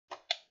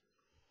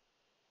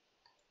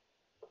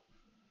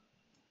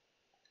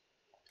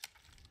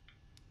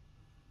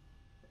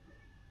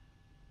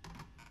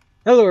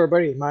Hello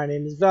everybody, my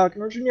name is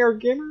Valkyrie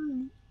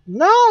Gamer.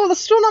 No,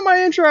 that's still not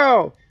my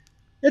intro!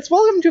 It's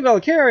welcome to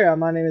Valkyria,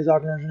 my name is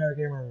Valkyrie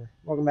Gamer.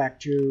 Welcome back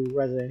to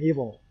Resident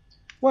Evil.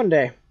 One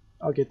day,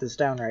 I'll get this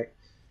down right.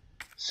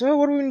 So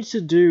what do we need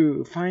to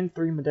do? Find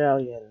 3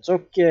 medallions.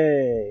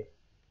 Okay.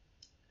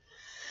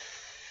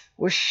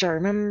 Wish I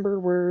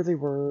remember where they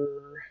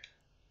were.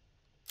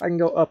 I can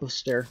go up a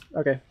stair.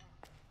 Okay.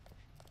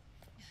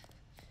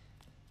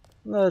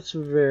 Let's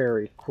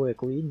very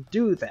quickly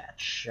do that,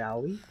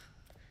 shall we?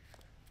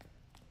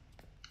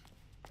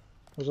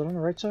 Was it on the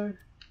right side?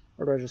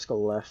 Or did I just go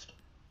left?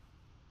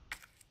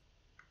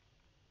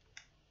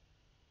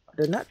 I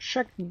did not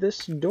check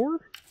this door?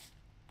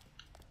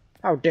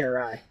 How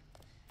dare I? I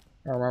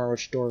don't remember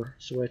which door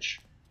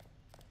switch.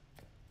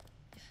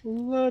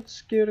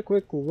 Let's get a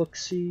quick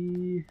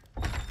look-see.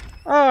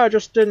 Ah, I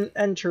just didn't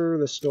enter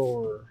the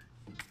store.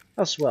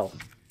 How swell.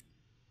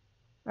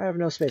 I have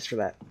no space for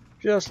that.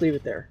 Just leave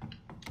it there.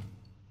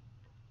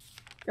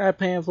 Got a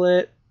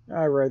pamphlet.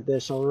 I read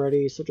this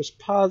already, so just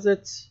pause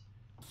it.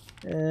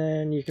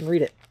 And you can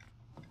read it.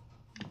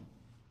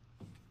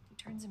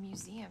 Turns a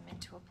museum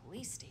into a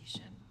police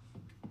station.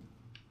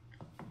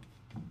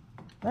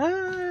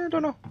 I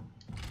don't know.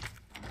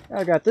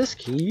 I got this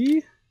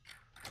key.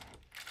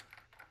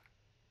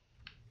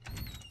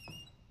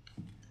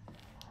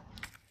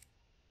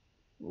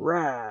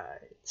 Right.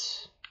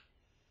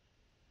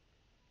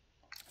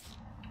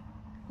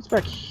 What's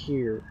back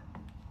here?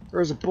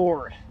 There's a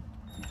board.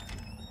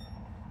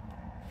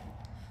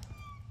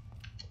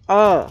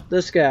 Oh,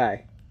 this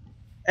guy.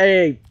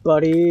 Hey,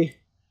 buddy.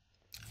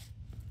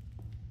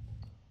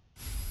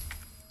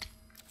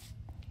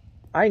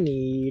 I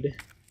need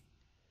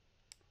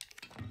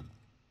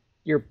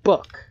your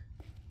book.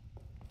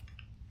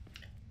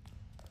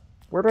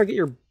 Where do I get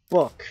your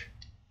book?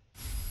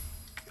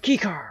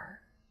 Keycard.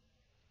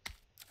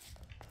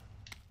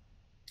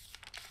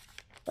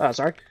 Oh,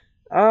 sorry.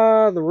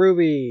 The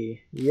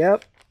ruby.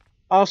 Yep.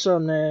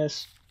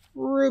 Awesomeness.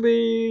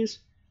 Rubies.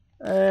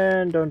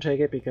 And don't take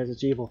it because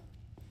it's evil.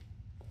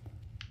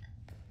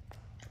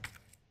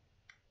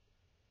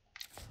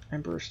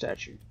 Emperor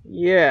statue.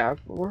 Yeah,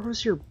 where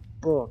was your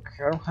book?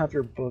 I don't have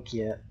your book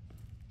yet.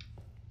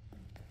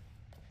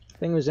 I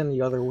think it was in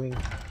the other wing.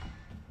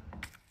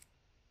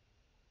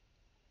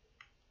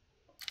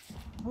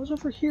 What was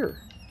over here?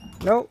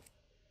 Nope.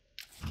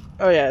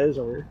 Oh yeah, it is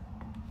over here.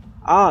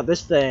 Ah,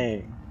 this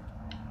thing.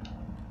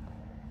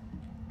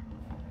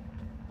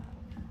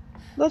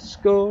 Let's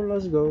go,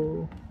 let's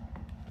go.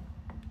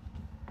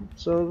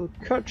 So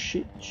the cut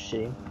scene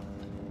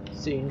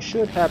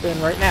should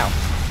happen right now.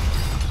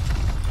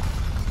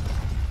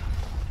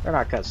 Or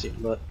not cutscene,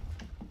 but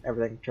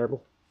everything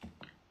terrible.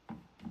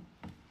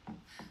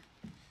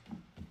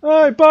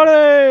 Hey,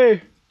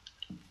 buddy!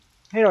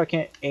 Hey, I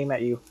can't aim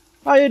at you.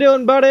 How you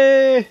doing,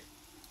 buddy?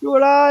 You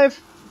alive?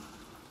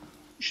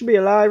 You should be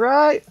alive,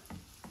 right?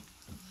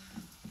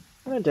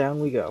 And then down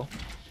we go.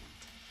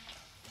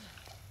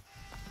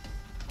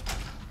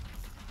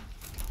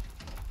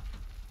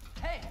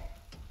 Hey!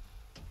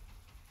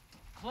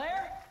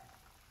 Claire?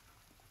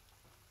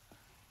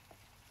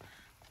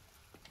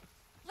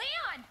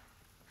 Leon!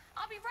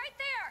 I'll be right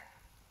there!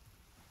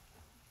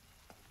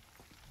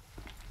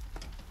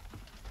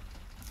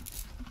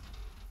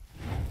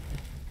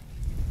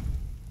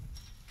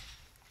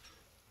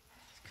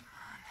 Come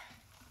on.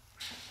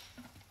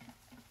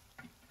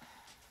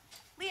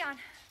 Leon,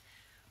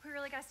 we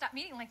really gotta stop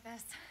meeting like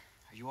this.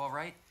 Are you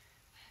alright?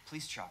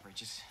 Police chopper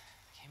just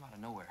came out of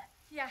nowhere.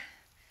 Yeah,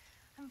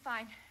 I'm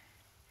fine.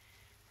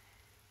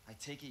 I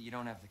take it you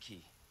don't have the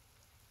key.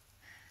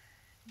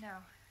 No,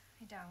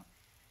 I don't.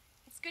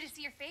 It's good to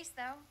see your face,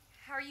 though.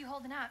 How are you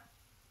holding up?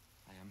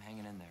 I am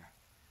hanging in there.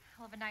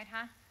 Hell of a night,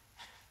 huh?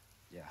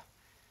 Yeah.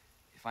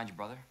 You find your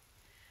brother?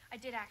 I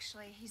did,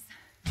 actually. He's...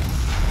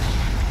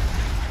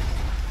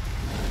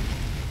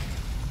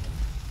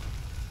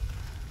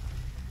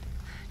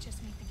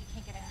 Just me think it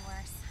can't get any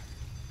worse.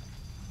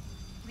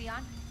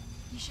 Leon,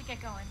 you should get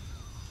going.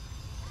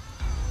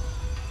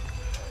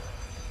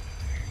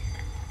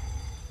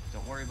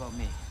 Don't worry about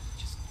me.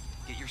 Just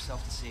get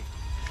yourself to safety.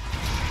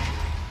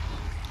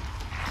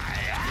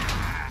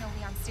 No,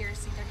 Leon,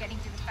 seriously, they're getting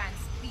through the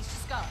fence. Please,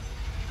 just go.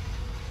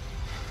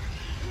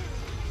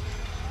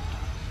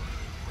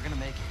 We're gonna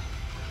make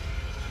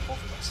it.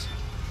 Both of us.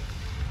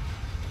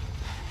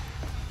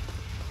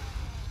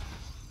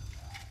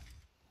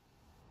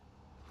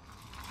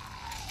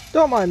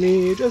 Don't mind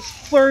me, just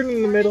flirting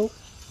in the middle.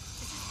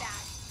 This is bad.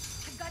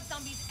 I've got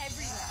zombies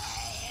everywhere.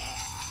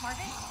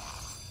 Marvin?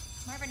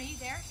 Marvin, are you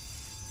there?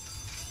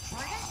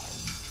 Marvin?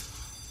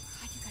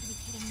 God, you gotta be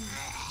kidding me.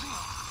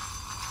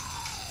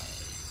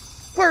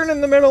 Flirting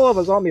in the middle of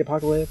a zombie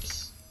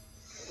apocalypse.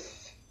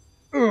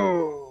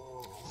 Ooh.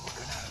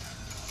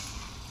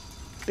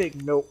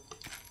 Big nope.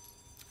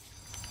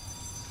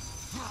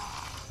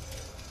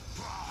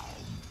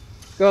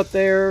 Go up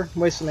there,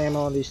 waste some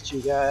ammo on these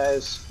 2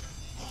 guys.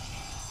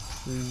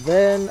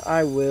 Then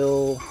I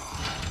will...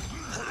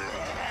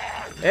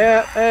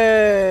 Yeah,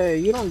 hey,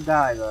 you don't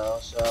die though,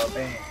 so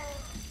bam.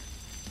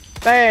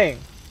 Bang!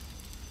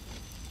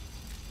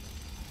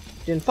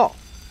 Didn't fall.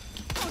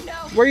 Oh no!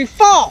 Where you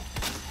fall?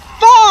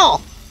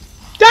 Fall!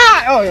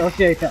 Die! Oh,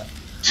 okay, okay.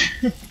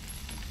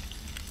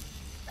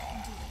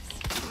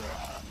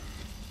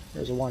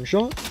 There's a 1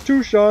 shot,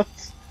 2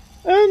 shots,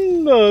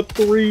 and a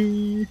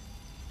 3.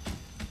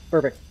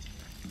 Perfect.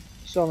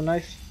 Still have a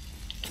knife.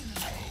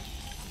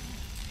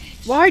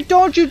 Why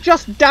don't you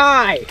just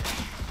die?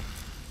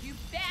 You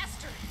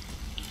bastard!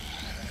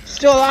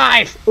 Still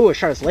alive! Ooh, I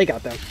shot his leg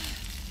out there.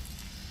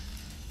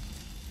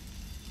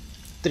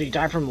 Did he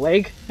die from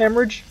leg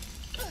hemorrhage?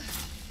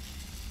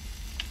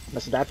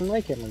 Must have died from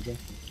leg hemorrhaging.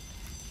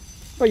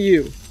 But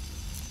you.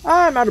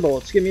 I'm out of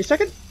bullets. Give me a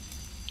second.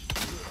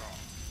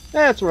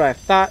 That's what I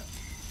thought.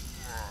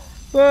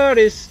 But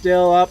he's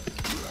still up.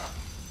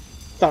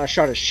 Thought I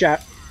shot his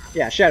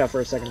shadow for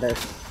a second there.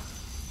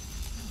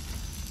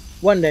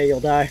 One day you'll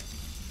die.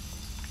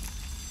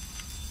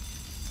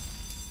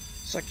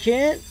 So I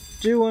can't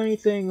do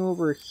anything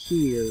over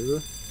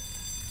here.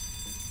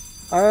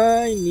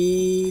 I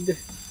need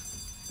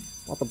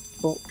all the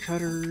bolt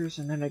cutters,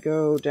 and then I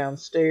go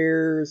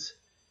downstairs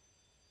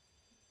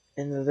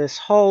into this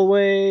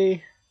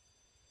hallway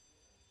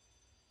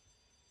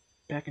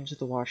back into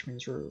the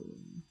watchman's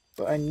room.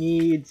 But I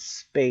need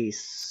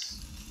space.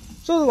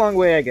 So the long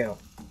way I go.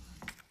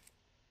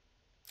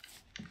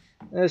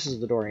 This is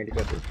the door I need to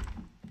go through.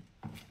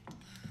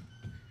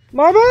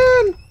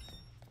 Marvin!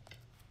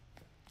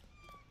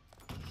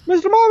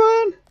 Mr.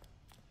 Marvin!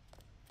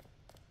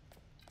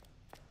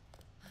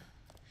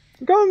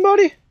 I'm coming,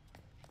 buddy!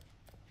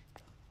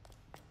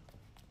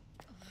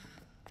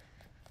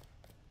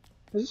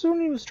 Is this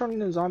when he was turning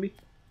into a zombie?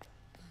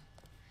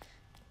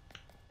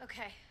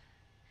 Okay.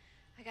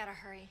 I gotta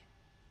hurry.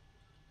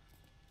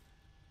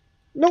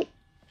 Nope!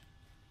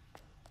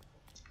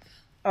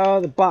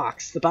 The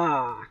box. The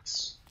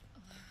box.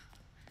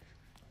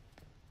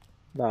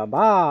 The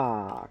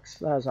box.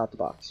 That is not the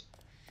box.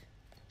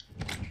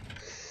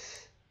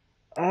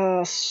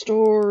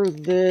 Store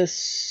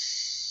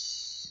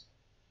this.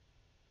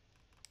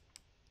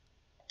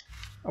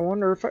 I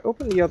wonder if I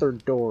open the other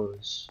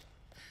doors,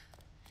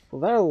 will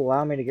that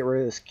allow me to get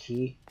rid of this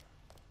key?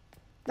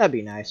 That'd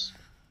be nice.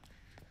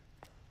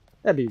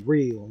 That'd be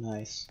real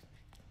nice.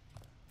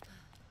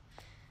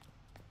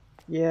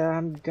 Yeah,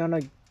 I'm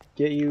gonna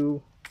get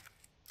you.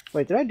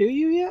 Wait, did I do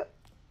you yet?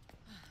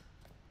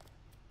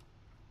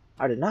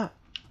 I did not.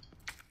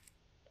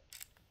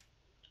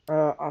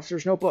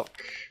 Officer's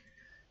notebook.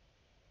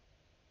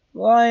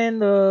 Lion,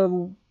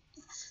 the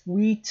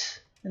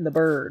wheat, and the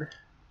bird.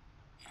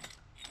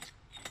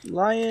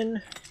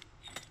 Lion.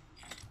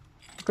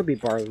 Could be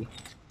barley.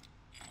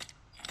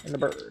 And the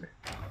bird.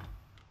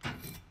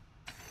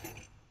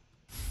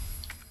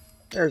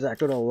 There's that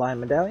good old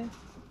lion medallion.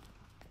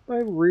 But I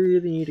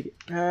really need to get.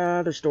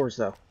 There's doors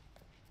though.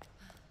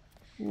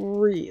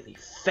 Really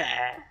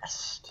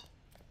fast.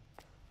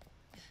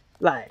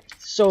 Like,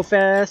 so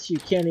fast you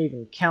can't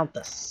even count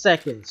the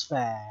seconds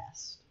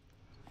fast.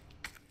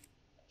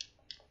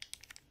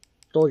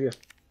 Told you.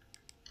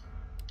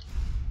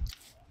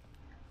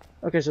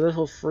 Okay, so this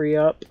will free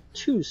up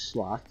 2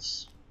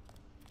 slots.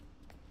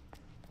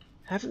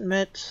 Haven't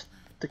met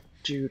the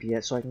dude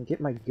yet, so I can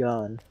get my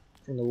gun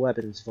from the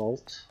weapons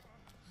vault.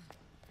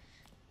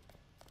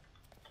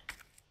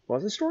 What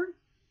was the story?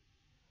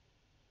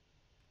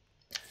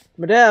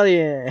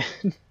 Medallion!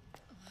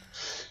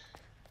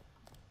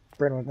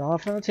 Brent went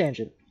off on a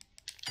tangent.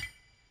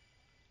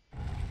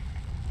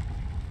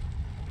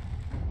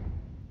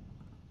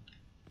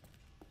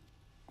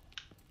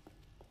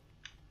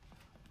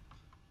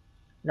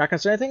 Not gonna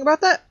say anything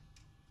about that?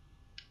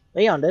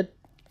 Leon did.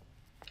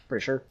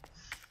 Pretty sure.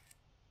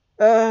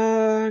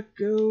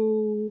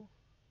 Go.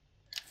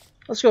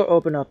 Let's go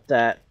open up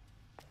that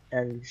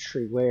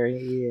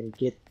entryway and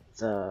get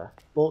the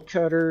bolt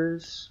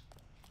cutters.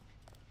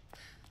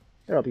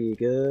 That'll be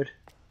good.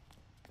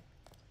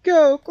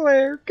 Go,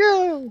 Claire,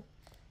 go!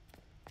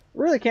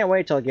 Really can't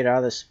wait till I get out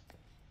of this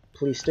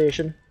police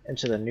station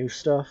into the new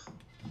stuff.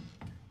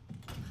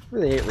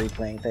 Really hate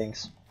replaying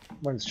things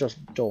when it's just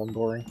dull and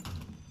boring.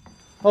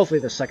 Hopefully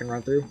the second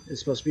run through is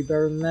supposed to be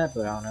better than that,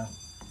 but I don't know.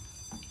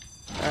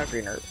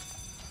 Green herb.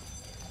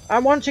 I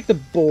want to take the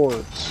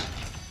boards.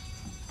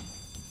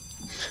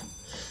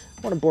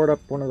 I want to board up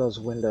one of those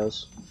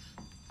windows.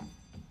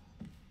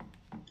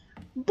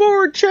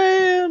 Board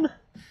Chan!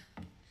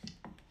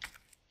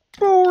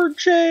 Board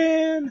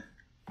Chan!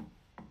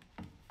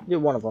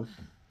 Get one of them,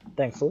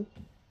 thankfully.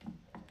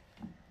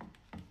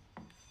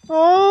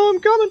 I'm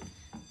coming!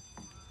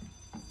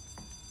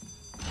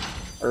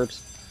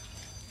 Herbs.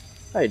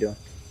 How you doing?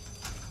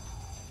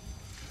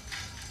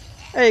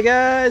 Hey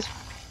guys!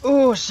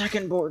 Ooh,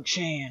 second board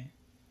Chan.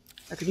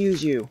 I could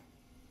use you.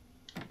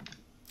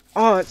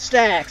 Oh, it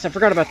stacks! I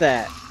forgot about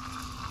that.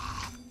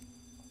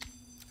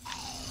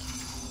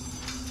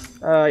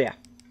 Yeah.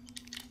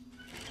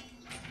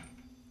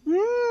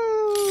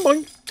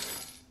 Boink.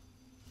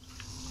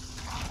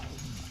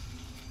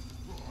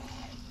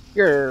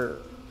 Grr.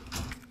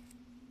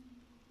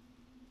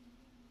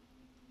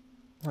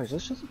 Wait, is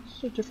this just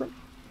so different?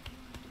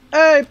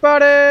 Hey,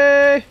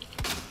 buddy!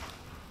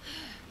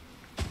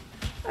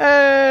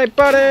 Hey,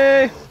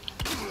 buddy!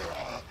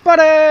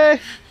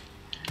 Buddy!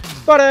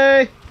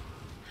 Buddy!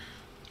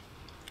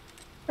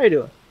 How you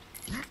doing?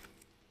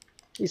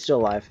 He's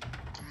still alive.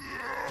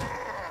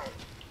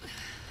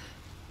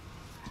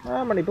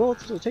 How many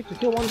bullets does it take to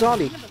kill one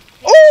zombie?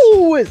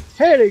 Oh! His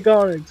head is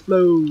gonna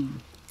explode!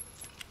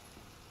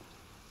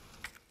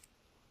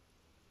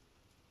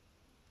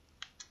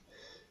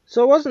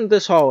 So it wasn't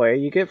this hallway.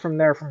 You get from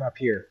there from up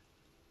here.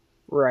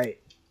 Right.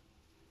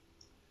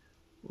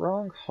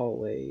 Wrong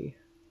hallway.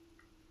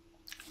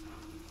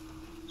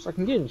 So I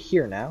can get in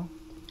here now.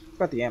 I've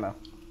got the ammo.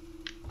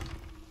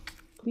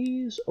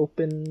 Please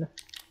open.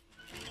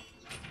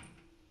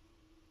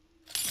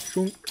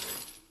 Shunk.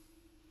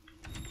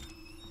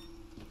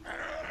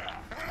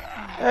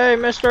 Hey,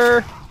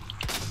 mister!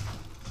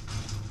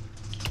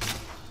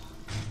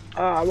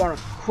 I want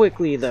to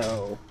quickly,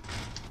 though.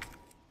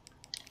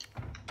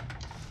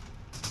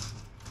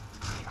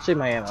 Save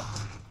my ammo.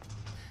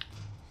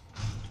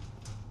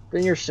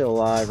 Then you're still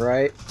alive,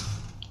 right?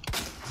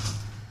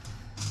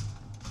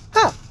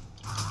 Huh!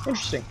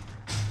 Interesting.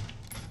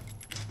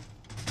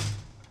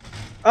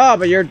 Oh,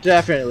 but you're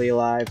definitely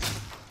alive.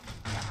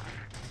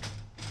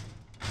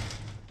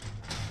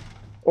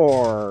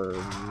 Or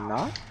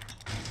not?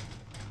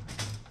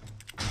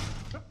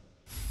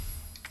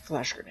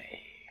 Flash grenade.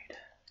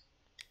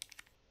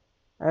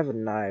 I have a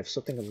knife, so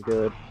I think I'm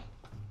good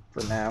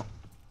for now.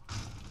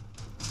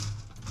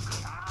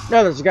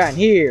 No, there's a guy in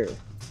here.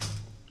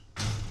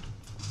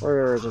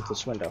 Or is it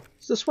this window?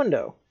 It's this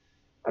window.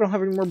 I don't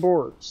have any more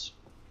boards.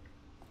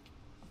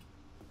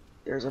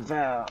 There's a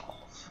valve.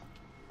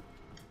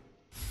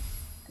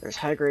 There's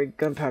high-grade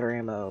gunpowder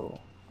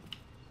ammo.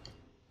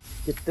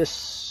 Get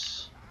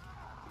this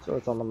so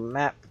it's on the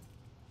map.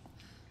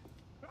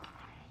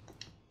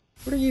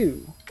 What are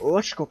you?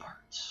 Electrical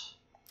parts.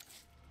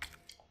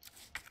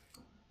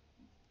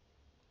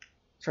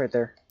 It's right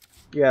there.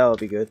 Yeah, that'll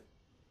be good.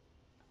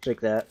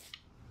 Take that.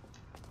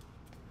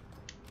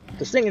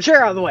 This thing and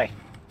chair out of the way.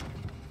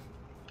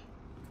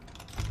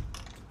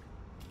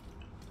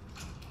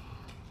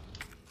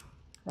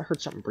 I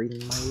heard something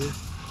breathing in my ear.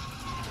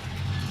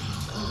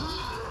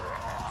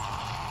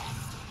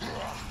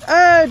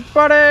 Hey,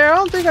 buddy! I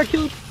don't think I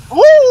killed.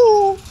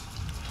 Oh!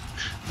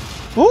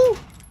 Oh!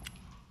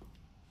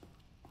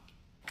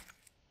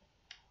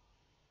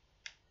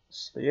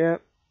 So, yeah.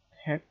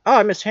 Oh,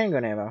 I missed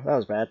handgun ammo. That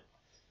was bad.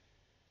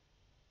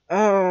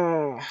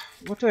 Oh,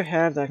 what do I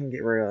have that I can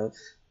get rid of?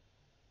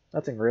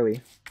 Nothing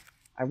really.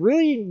 I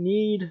really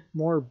need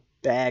more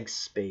bag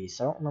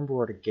space. I don't remember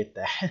where to get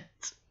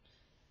that.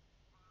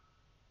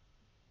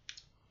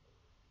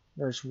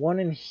 There's one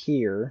in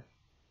here.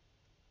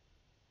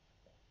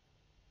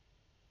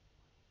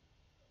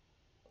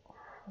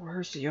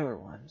 Where's the other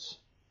ones?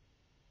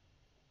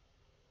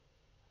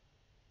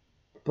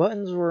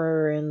 Buttons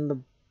were in the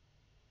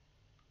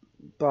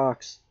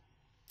box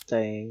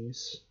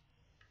things.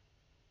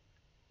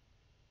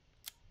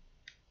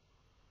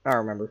 I don't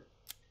remember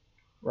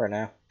right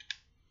now.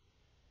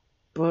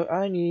 But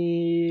I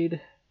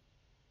need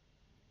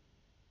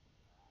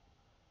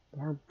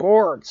more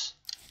boards.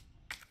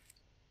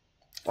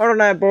 Why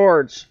don't I have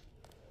boards?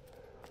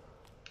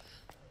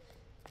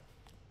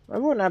 I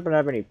wouldn't happen to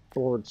have any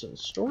boards in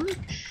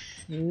storage.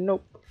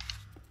 Nope.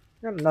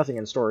 Got nothing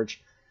in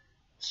storage.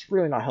 It's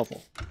really not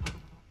helpful.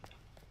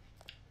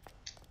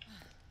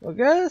 Well, I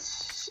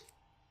guess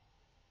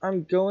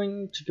I'm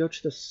going to go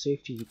to the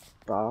safety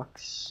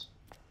box.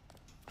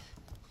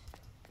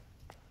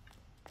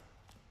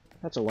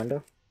 That's a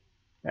window.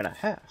 And a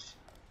half.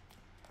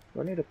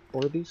 Do I need to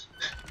board these?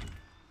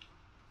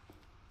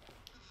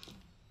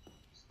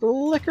 Is the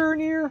liquor in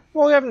here?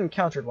 Well, we haven't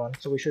encountered one,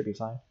 so we should be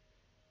fine.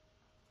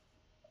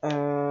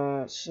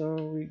 So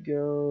we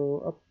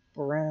go up,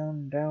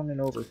 around, down, and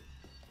over.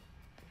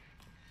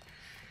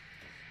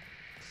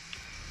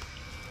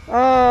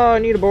 Oh, I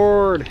need a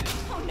board.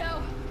 Oh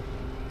no!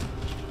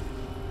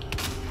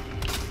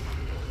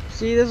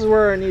 See, this is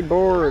where I need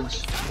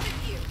boards.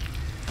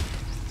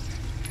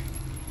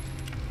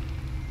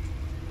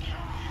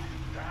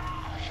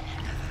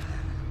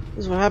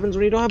 This is what happens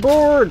when you don't have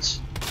boards.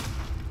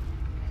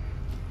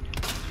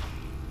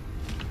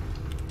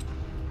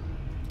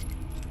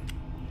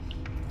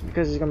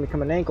 Because he's gonna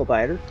become an ankle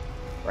biter,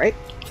 right?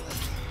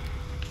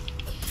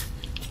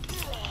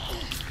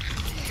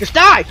 Just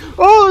die!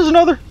 Oh, there's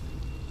another!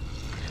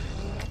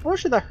 Why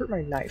should that hurt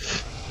my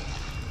knife?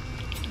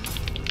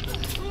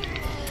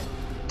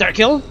 Did I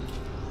kill him?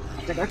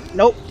 I think I...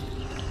 Nope.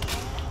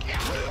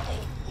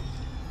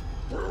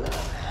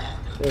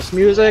 This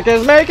music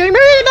is making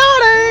me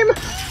not aim!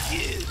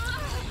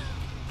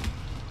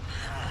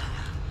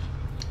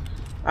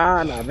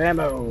 I'm out of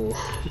ammo.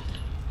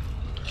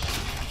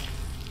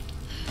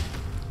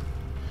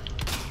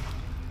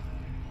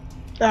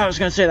 I was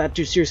gonna say that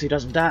dude seriously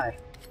doesn't die.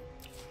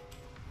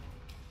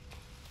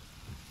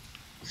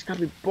 There's gotta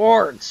be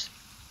boards.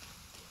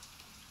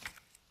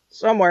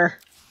 Somewhere.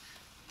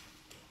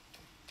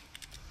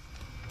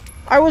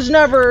 I was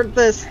never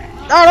this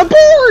out of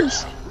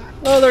boards!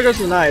 Oh, there goes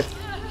the knife.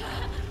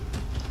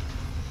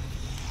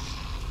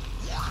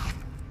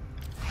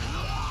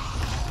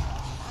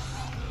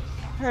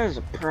 There's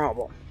a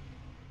problem.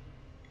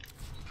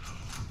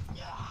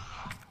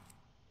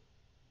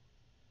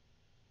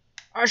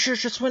 I should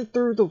just went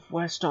through the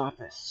west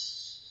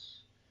office.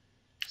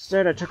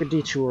 Instead, I took a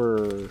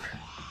detour.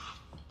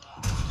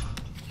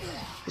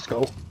 Let's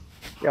go.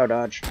 Yo,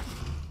 dodge.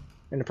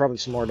 And probably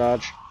some more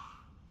dodge.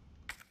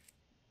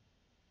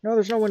 No,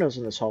 there's no windows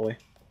in this hallway.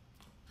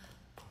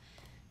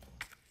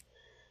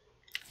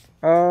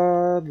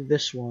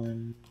 This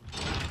one.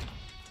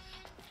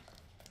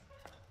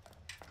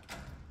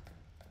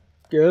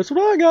 Guess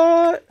what I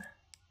got?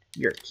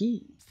 Your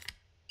key.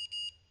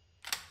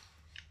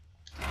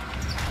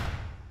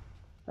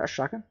 That's a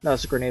shotgun? No,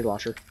 it's a grenade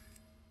launcher.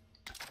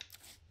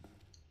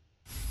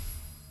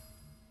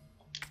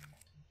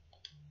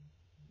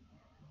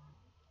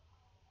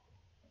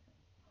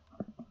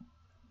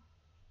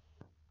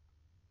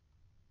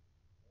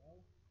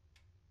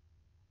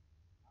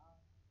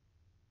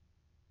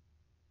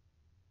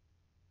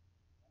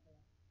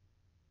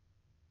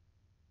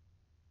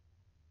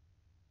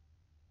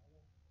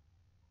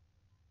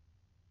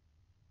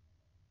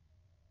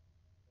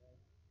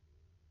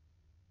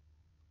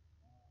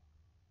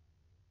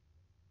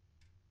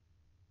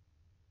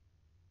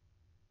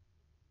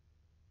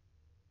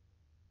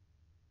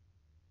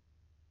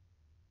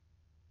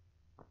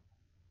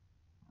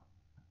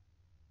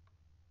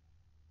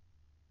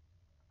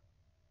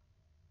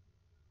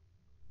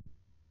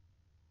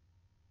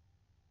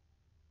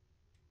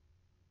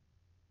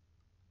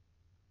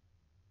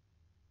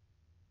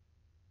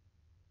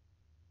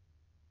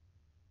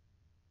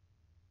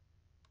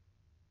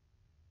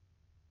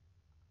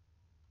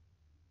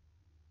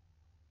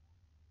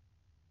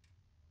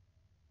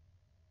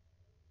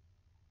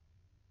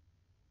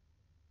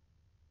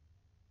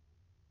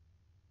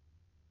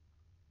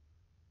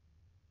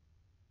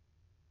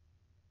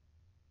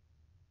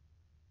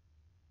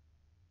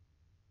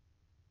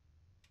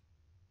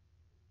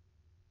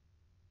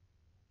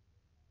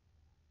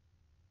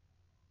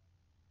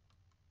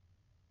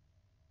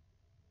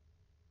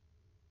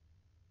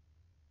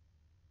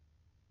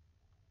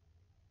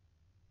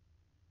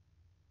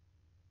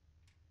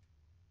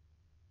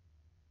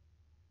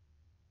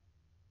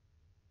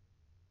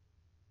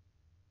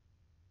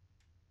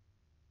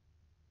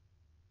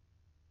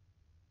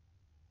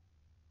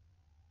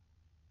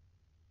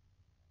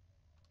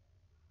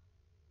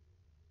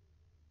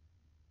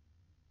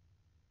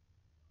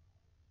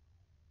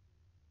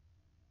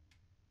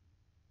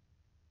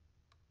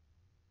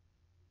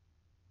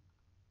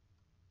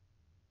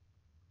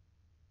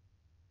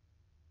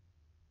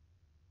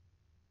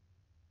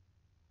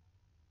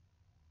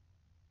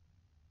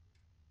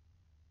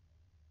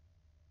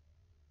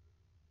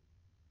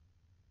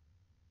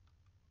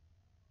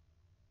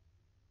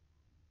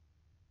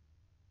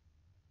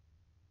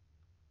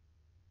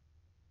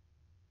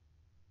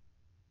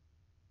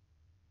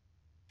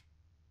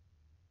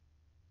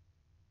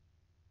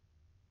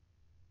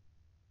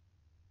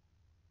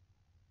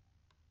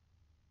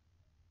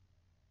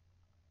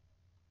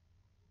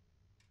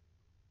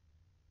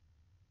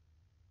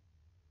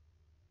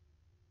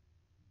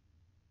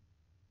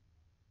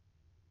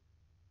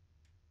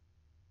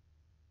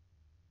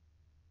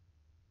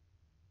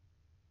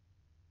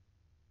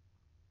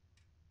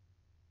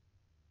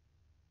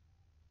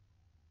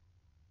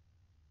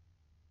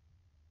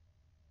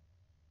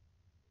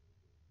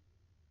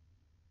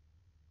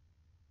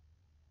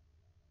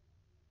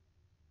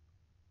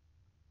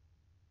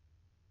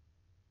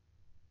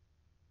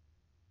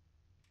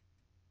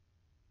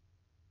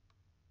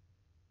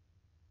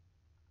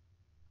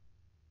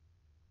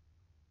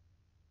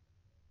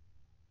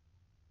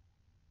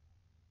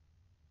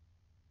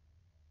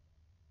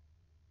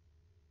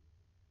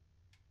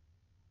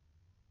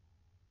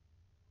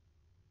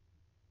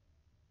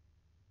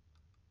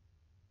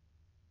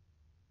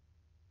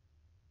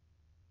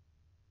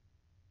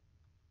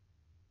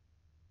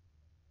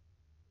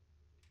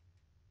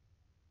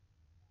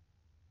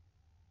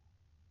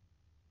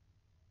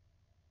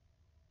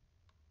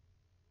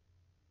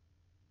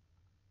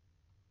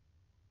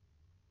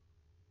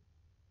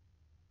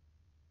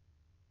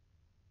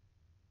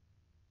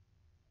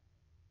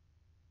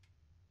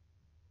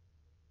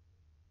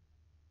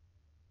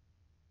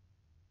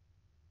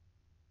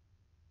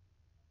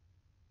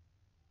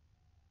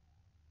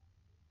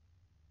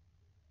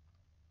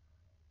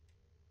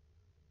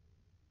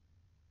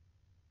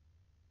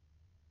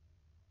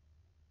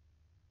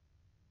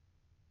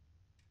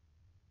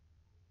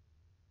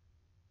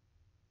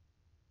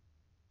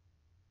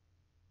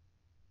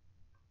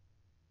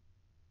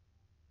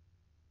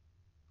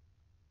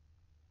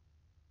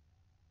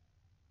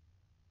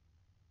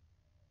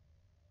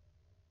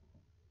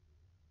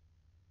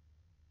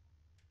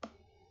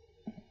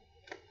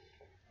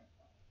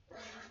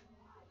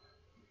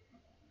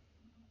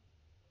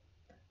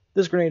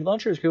 This grenade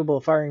launcher is capable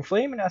of firing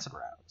flame and acid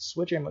rounds.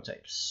 Switch ammo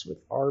types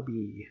with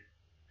RB.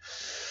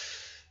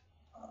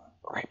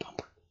 Right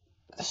bumper.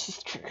 This is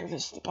the trigger,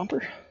 this is the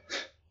bumper.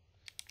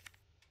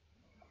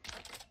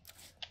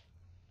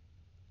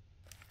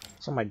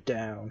 It's on my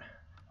down.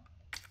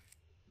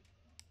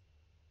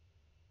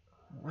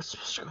 What's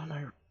supposed to go on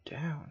my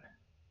down?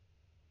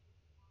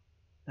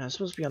 No, it's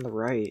supposed to be on the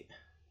right.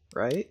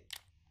 Right?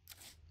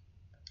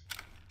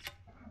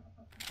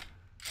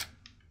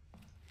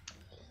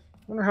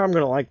 I wonder how I'm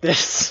gonna like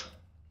this.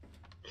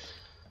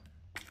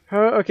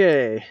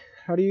 Okay.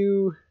 How do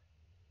you...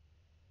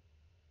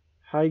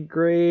 high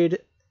grade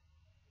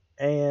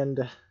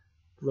and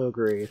low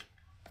grade.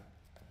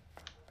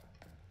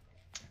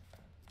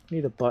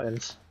 Need the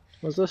buttons.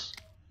 What's this?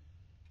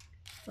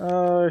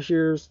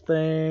 Here's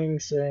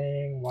thing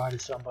saying, why did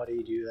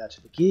somebody do that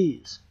to the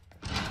keys?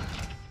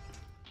 I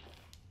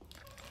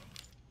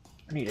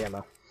need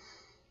ammo.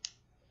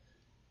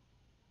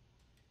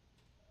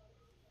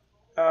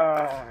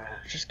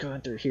 Just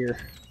going through here.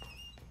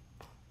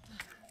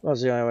 Well,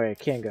 that's the only way I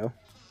can go.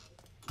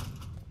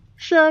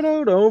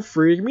 Shadow, don't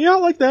freak me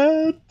out like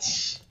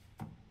that!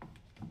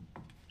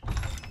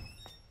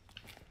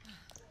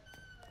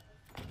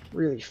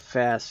 Really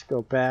fast,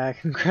 go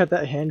back and grab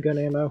that handgun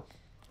ammo.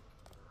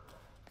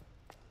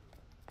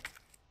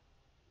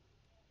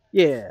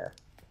 Yeah.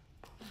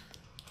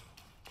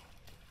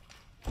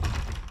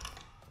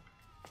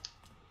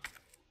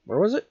 Where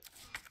was it?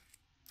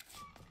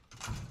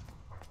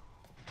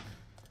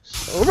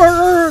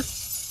 Over!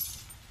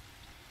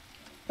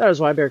 That is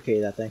why I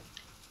barricaded that thing.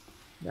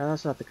 No,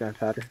 that's not the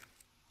gunpowder.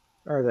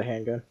 Or the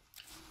handgun.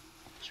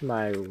 To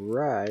my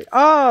right.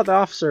 Ah, the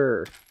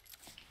officer!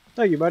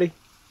 Thank you, buddy.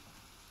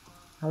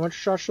 How much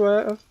shots do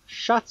I have?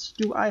 Shots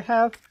do I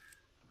have?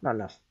 Not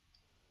enough.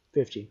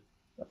 50,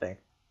 I think.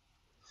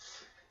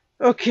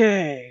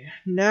 Okay,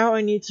 now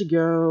I need to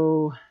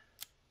go...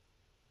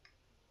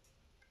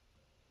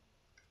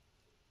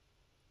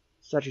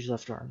 Statue's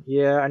left arm.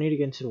 Yeah, I need to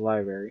get into the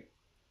library.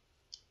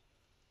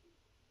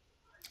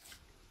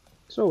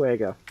 So away I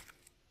go.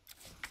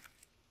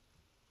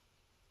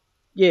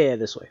 Yeah,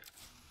 this way.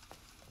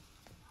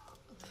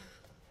 I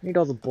need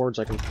all the boards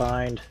I can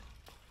find.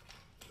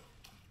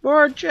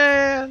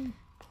 Boardjan!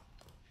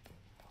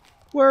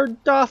 Where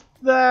doth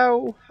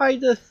thou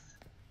hideth?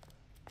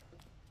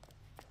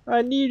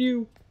 I need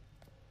you.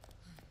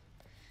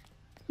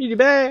 Need you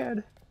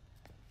bad.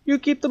 You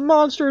keep the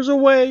monsters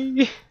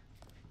away.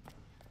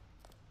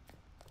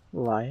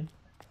 Lion,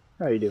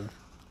 how you doing?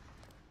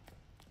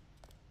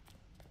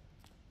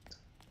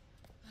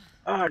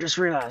 Oh, I just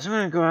realized I'm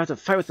gonna go have to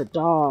fight with the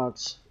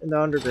dogs in the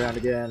underground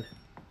again.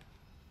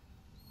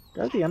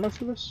 Do I have the ammo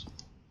for this?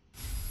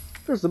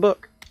 There's the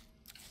book.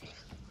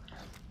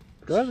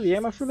 Do I have the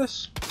ammo for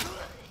this?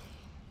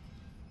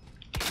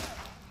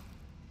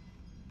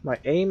 My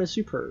aim is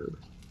superb.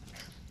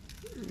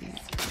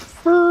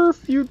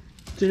 Perf, you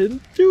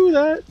didn't do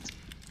that.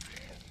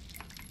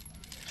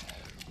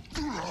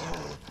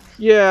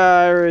 Yeah,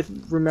 I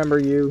remember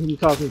you. You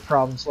caused me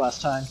problems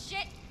last time.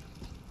 Shit.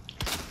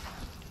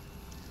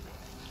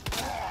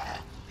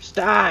 Just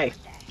die.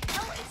 What the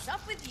hell is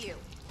up with you?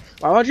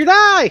 Why won't you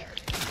die?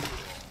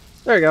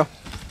 There you go.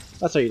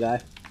 That's how you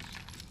die.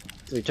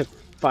 So you took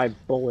 5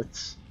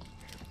 bullets.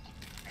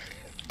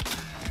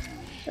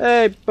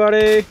 Hey,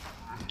 buddy.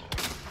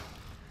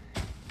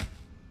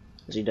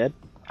 Is he dead?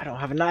 I don't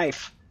have a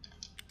knife.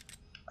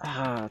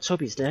 Let's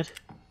hope he's dead.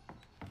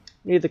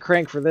 Need the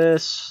crank for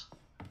this.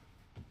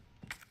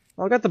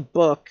 Well, I got the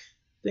book.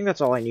 I think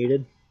that's all I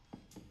needed.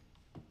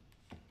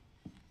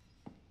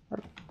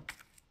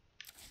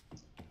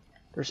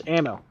 There's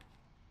ammo.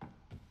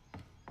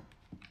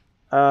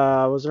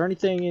 Was there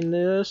anything in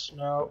this?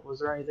 No. Was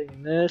there anything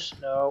in this?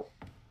 No.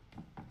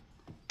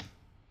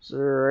 Is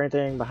there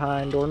anything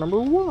behind door number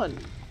 1?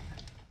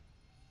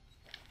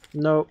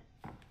 Nope.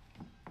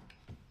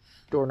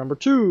 Door number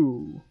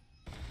 2.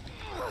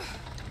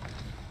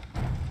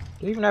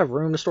 Do you even have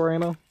room to store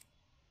ammo?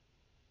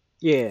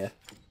 Yeah.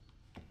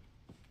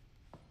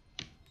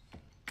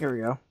 Here we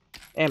go.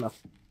 Ammo.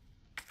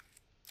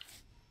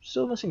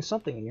 Still missing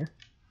something in here.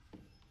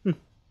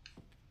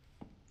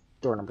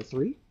 Door number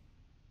 3.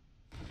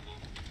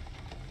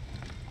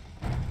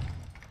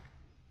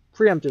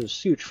 Preemptive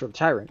suit for the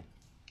tyrant.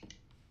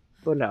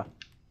 But no.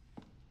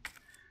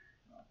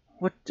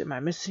 What am I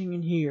missing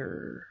in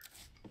here?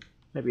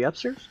 Maybe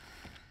upstairs?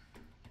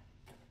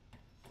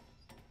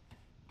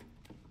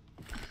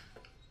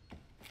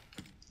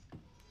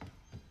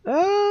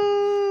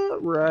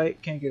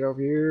 Right. Can't get over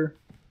here.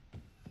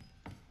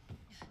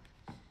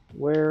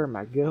 Where am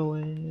I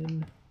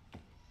going?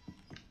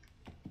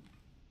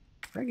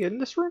 Can I get in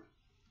this room?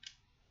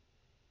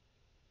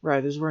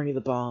 Right, this is where I need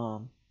the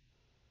bomb.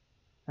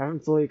 I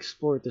haven't fully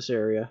explored this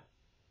area.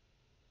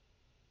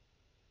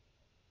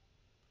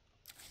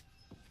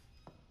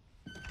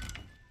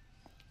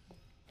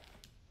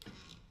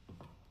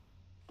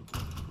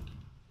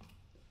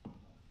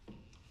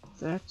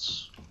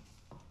 That's...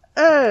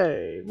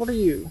 Hey! What are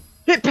you?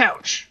 Hit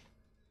pouch!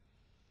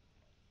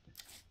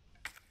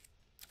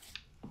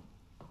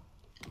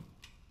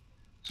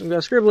 Some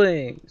got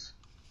scribblings.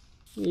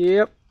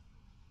 Yep.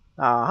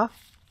 Uh-huh.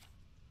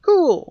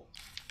 Cool.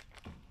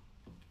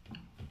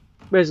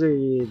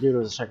 Basically, dude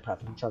was a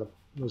psychopath and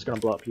he was gonna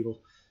blow up people.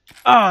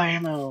 Oh,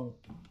 ammo!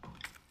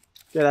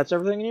 Okay, that's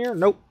everything in here?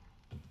 Nope.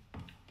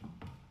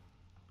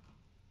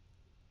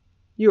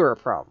 You are a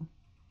problem.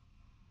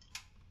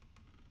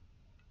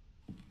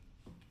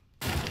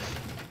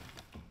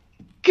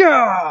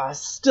 Gah!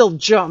 Still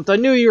jumped. I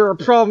knew you were a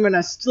problem and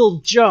I still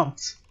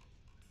jumped.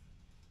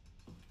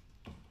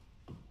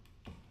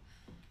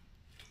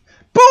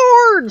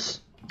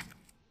 Boards!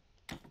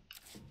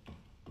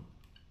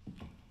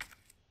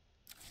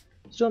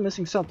 Still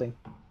missing something.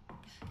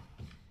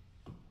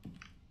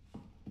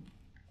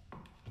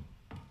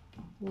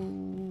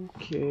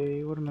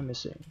 Okay, what am I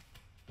missing?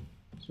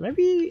 So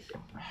maybe...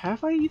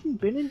 have I even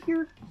been in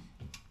here?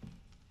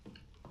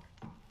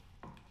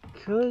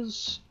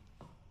 Because...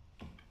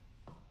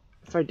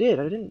 if I did,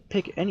 I didn't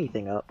pick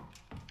anything up.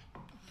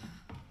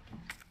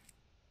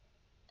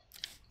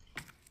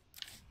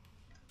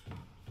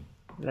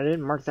 And I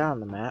didn't mark that on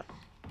the map.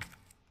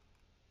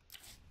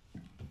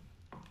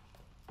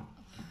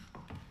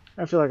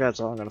 I feel like that's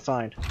all I'm gonna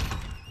find.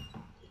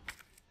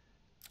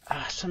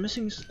 So I'm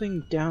missing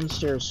something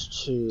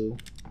downstairs too.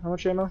 How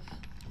much ammo?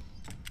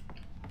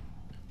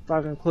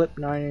 5 in clip,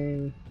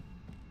 9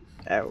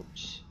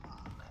 out.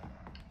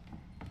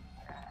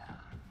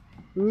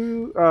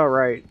 Ooh,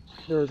 alright.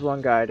 There was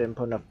one guy I didn't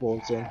put enough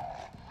bullets in.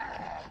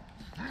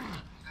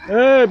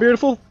 Hey,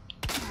 beautiful!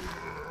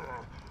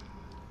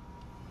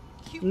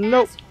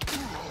 Nope.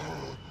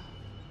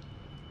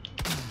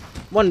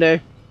 One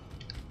day.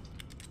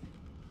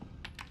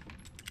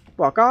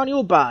 Walk on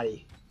your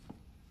body.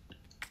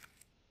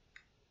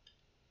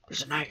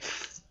 There's a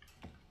knife.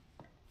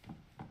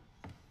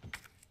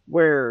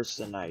 Where's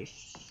the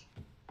knife?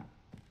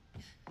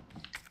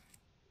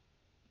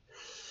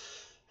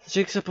 It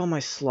takes up all my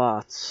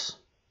slots.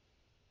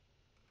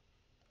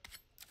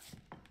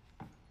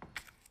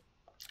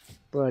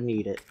 But I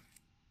need it.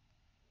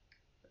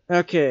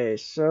 Okay,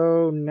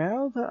 so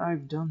now that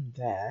I've done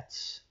that,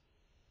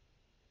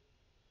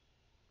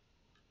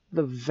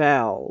 the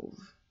valve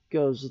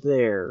goes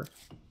there,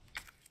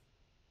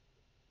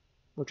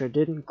 which I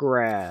didn't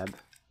grab.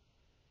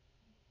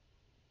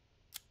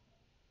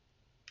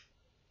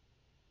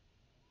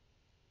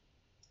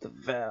 The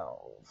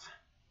valve.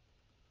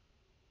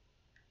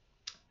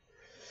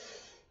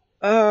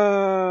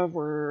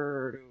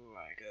 Where do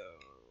I go?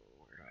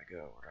 Where do I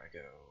go? Where do I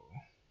go?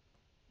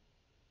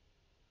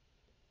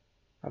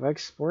 Have I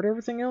explored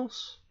everything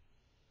else?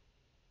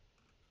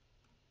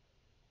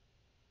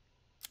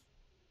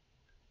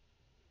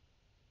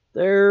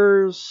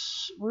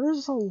 Where's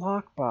the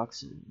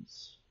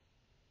lockboxes?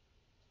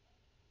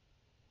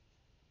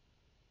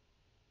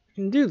 I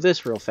can do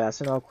this real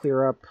fast and I'll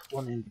clear up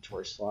one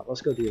inventory slot.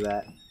 Let's go do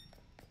that.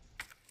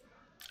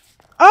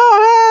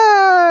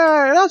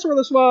 Oh, hey! That's where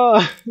this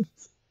was!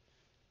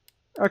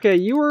 Okay,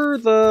 you were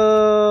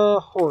the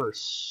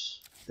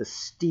horse. The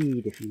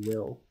steed, if you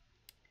will.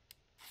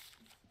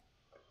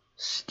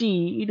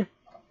 Steed.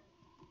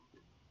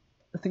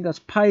 I think that's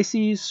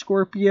Pisces,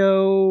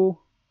 Scorpio.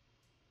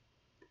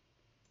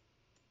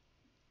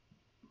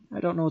 I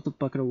don't know what the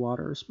bucket of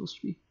water is supposed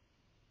to be.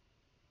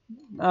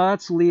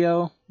 That's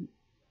Leo.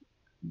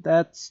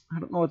 I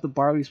don't know what the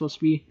barley's supposed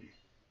to be.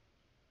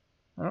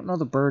 I don't know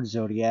the bird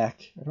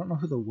zodiac. I don't know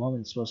who the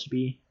woman's supposed to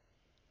be.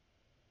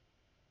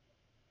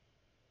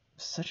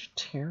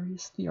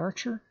 Sagittarius the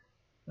archer?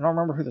 I don't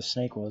remember who the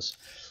snake was.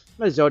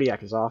 My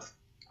zodiac is off.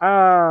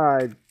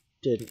 I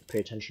didn't pay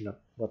attention to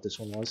what this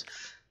one was.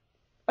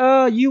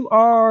 You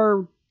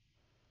are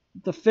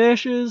the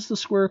fishes, the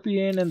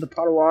scorpion, and the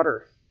pot of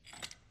water.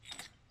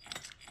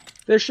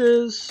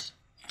 Fishes,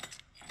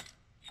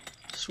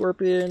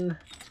 scorpion.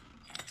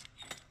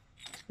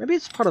 Maybe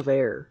it's pot of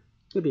air.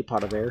 Could be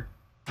pot of air.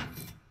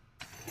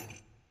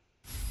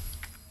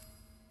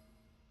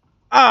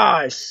 Ah,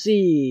 I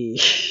see.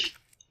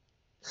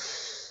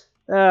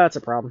 That's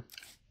a problem.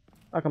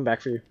 I'll come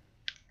back for you.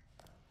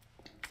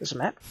 This a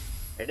map?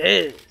 It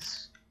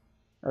is.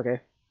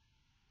 Okay.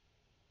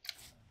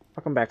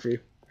 I'll come back for you.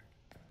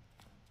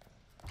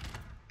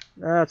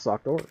 That's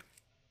locked door.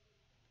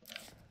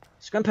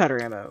 It's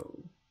gunpowder ammo.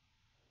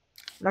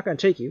 I'm not gonna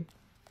take you.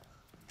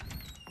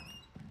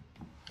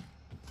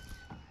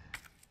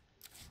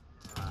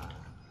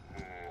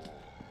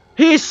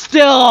 He's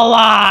still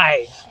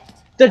alive!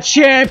 The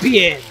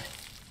champion!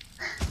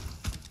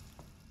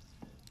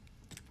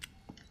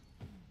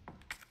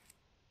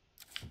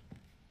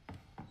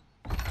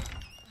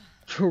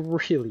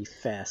 Really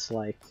fast,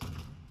 like.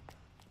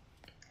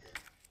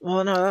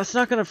 Well, no, that's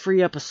not gonna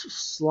free up a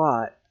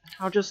slot.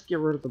 I'll just get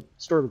rid of the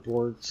store the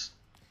boards.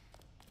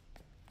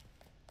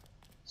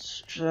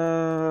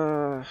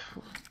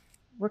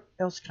 What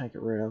else can I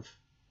get rid of?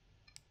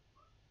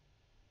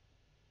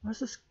 What's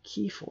this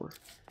key for?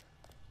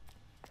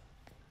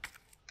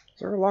 Is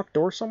there a locked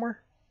door somewhere?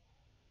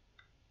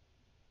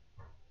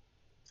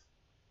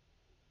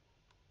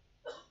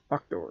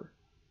 Locked door.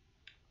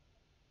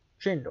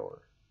 Chain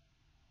door.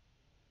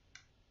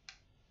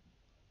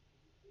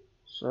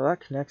 So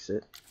that connects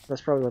it.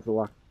 That's probably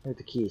what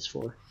the key is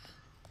for.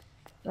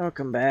 I'll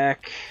come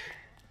back.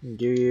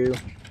 Do you?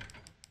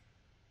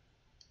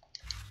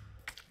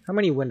 How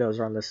many windows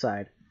are on this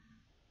side?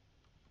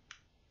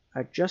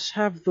 I just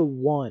have the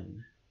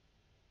one.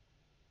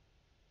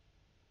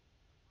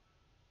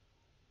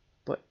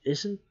 But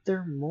isn't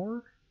there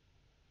more?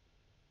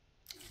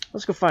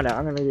 Let's go find out.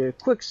 I'm gonna do a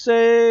quick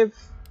save.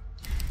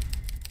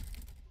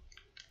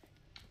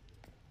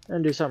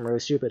 And do something really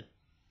stupid.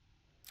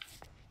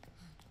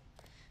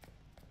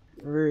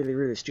 Really,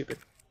 really stupid.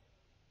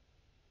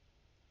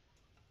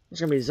 There's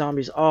gonna be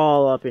zombies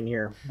all up in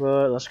here,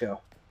 but let's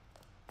go.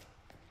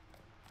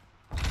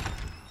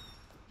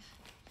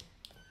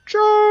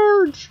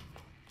 Charge!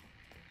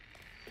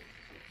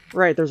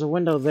 Right, there's a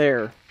window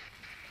there.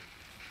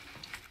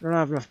 I don't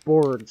have enough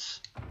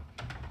boards.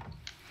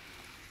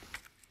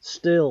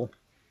 Still.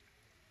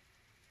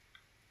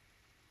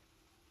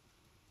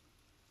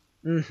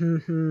 Need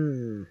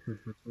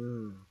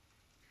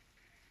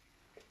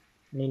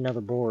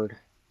another board.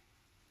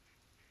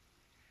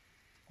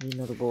 Need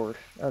another board.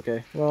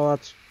 Okay, well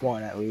that's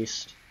one at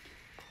least.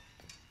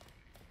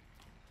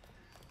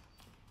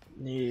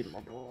 Need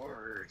more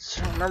boards.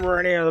 I don't remember where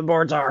any of the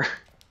boards are.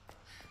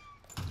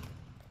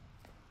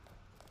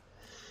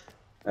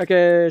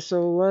 Okay,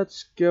 so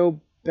let's go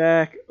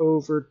back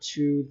over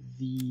to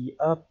the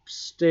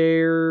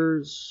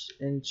upstairs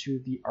into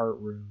the art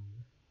room.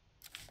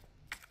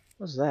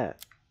 What's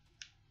that?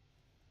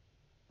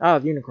 Ah,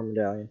 the unicorn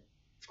medallion.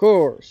 Of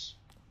course.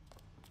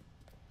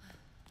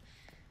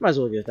 Might as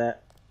well get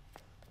that.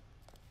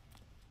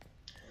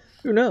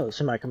 Who knows?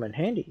 It might come in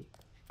handy.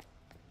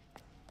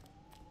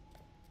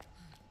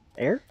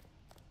 Air?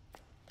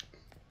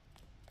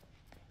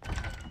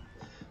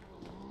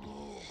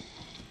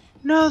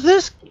 No,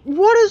 this...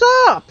 What is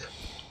up?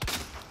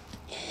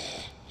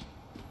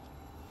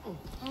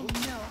 Oh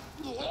no.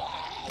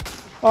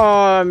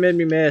 Oh, it made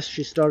me miss.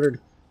 She stuttered.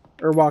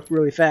 Or walked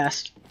really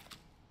fast.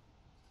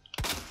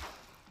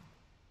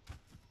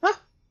 Huh?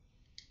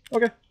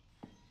 Okay.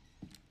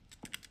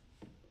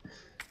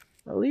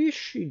 At least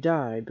she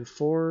died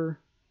before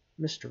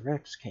Mr.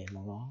 X came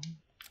along.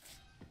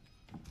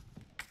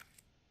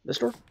 This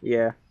door?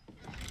 Yeah.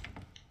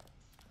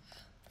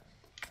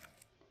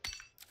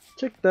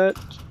 Take that.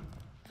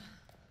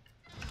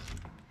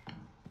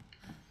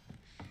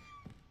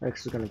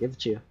 X is gonna give it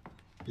to you.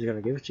 He's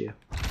gonna give it to you.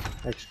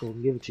 X is gonna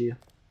give it to you.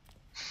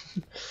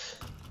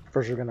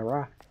 First we're gonna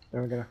rock,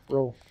 then we're gonna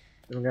roll,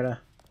 then we're gonna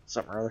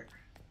something or other.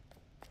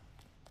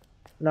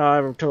 No,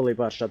 I've totally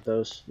botched up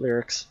those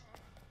lyrics.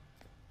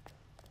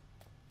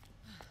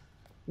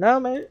 No,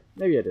 maybe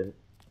I didn't.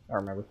 I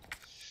don't remember.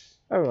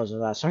 I haven't listened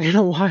to that song in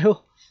a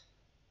while.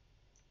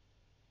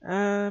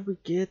 We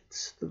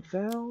get the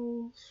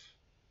valve.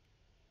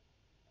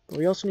 But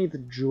we also need the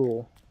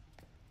jewel.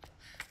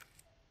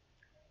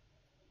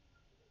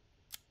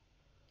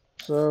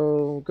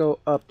 So go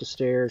up the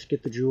stairs,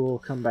 get the jewel,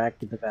 come back,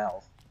 get the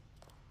valve.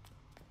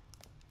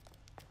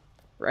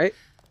 Right?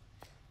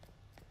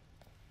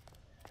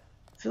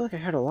 I feel like I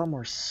had a lot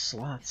more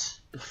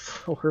slots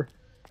before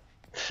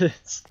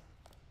this.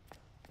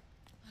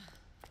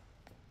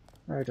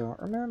 I don't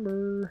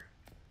remember.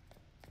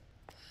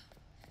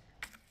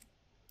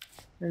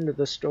 Into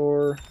the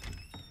store.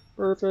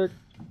 Perfect.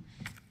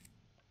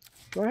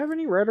 Do I have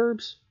any red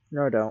herbs?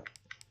 No, I don't.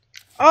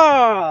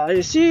 Ah,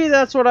 you see,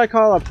 that's what I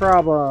call a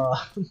problem.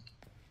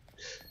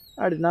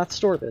 I did not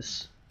store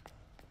this.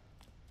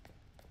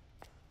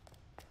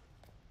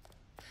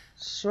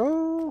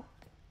 So,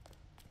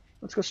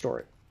 let's go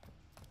store it.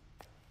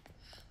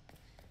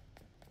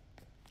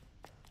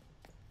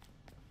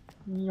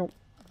 Nope.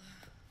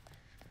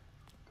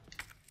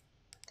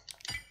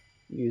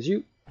 Use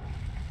you.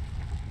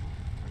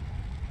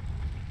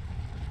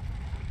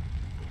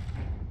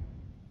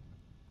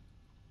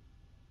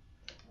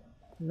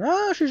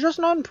 No, she's just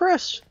not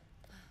impressed.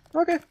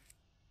 Okay.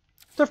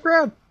 Tough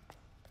grab.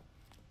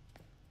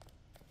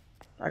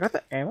 I got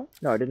the ammo?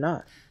 No, I did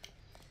not.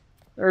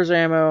 There's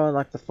ammo in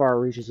like the far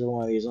reaches of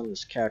one of these on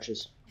this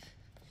couches.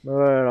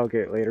 But I'll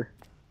get it later.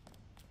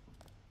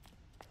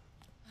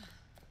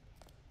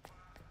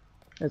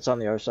 It's on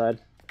the other side.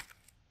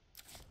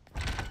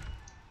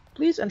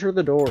 Please enter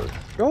the door.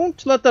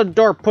 Don't let the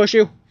door push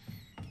you.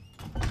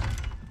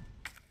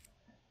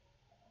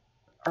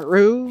 Art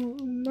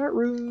room, art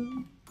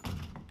room.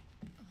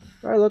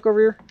 Do I look over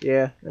here?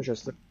 Yeah, it's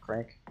just the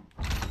crank.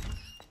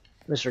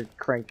 Mr.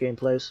 Crank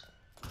gameplays.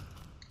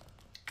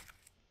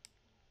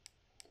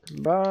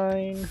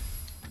 Combine.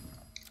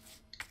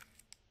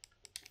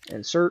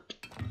 Insert.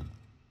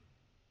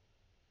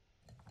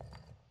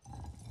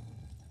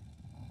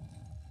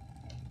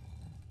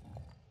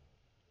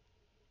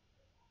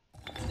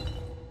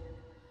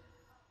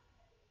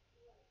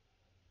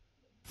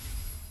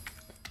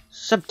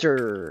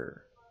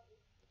 Scepter.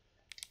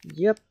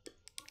 Yep.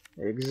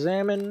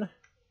 Examine.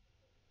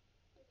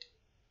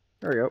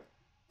 There we go.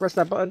 Press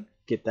that button.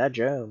 Get that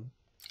gem.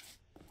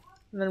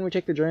 And then we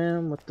take the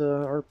gem with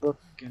the art book,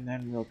 and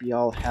then we'll be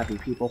all happy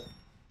people.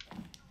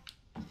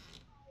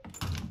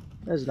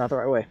 This is not the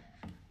right way.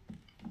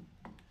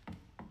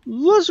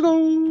 Let's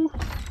go!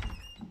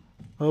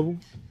 Oh. Do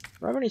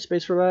I have any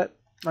space for that?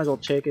 Might as well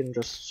take it and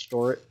just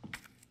store it.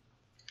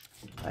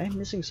 I am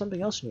missing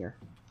something else in here.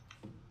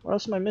 What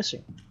else am I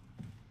missing?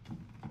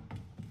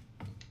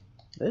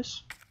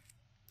 this?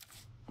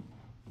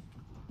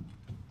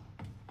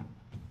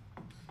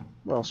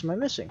 What else am I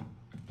missing?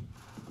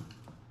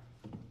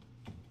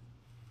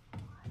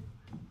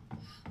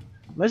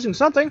 Missing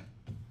something!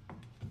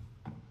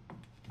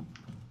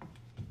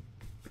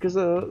 Because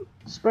the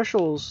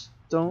specials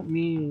don't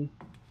mean...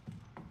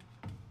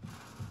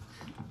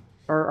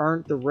 or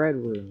aren't the red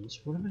rooms.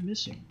 What am I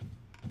missing?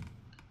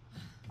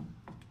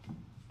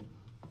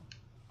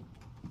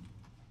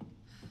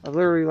 I've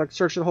literally like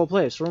searched the whole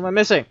place. What am I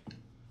missing?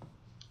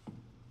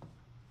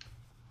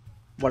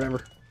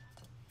 Whatever.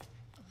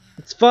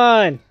 It's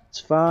fine. It's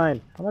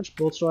fine. How much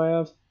bullets do I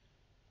have?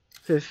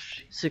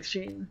 15,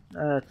 16?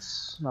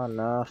 That's not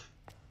enough.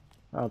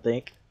 I don't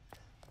think.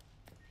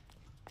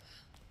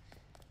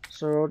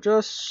 So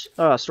just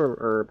store of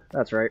herb.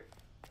 That's right.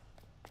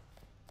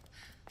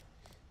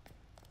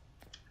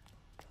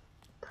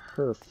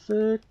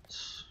 Perfect.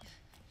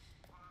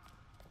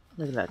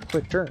 Making that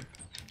quick turn.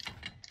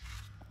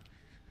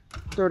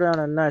 Throw down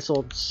a nice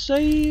old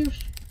save.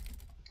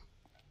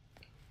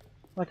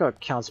 I like how it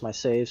counts my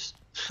saves.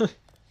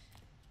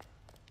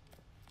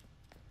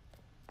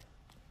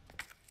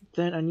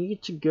 Then I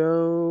need to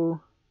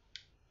go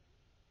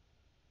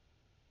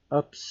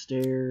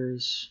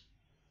upstairs.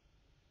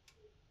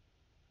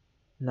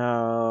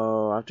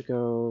 No, I have to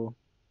go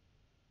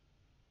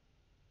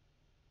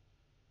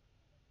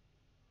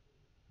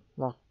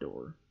locked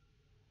door.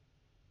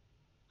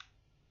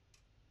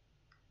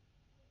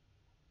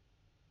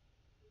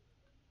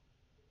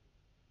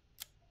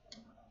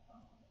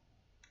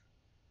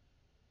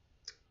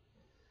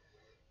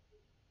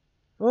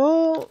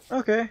 Well,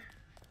 okay.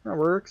 That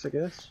works, I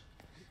guess.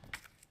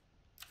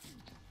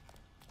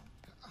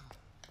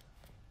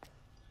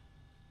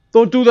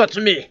 Don't do that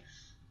to me!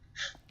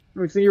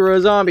 I think you were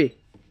a zombie.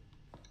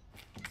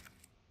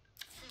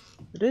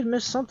 I did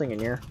miss something in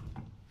here.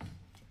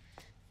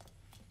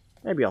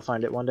 Maybe I'll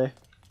find it one day.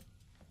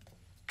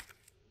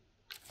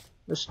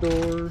 This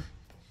door.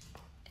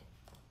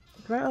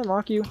 Can I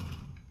unlock you?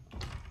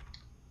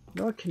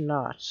 No, I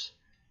cannot.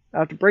 I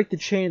have to break the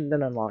chain and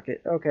then unlock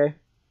it. Okay.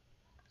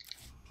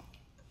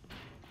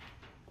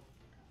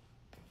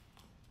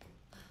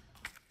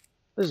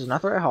 This is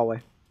not the right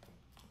hallway.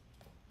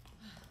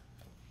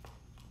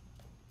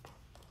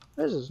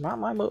 This is not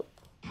my move.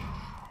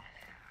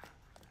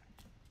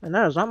 And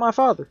that is not my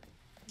father.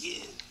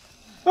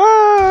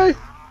 Hey!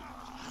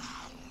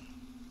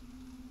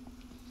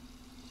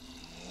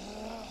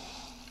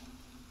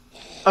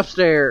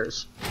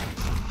 Upstairs.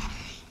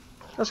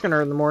 That's gonna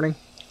hurt in the morning.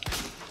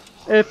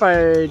 If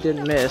I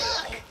didn't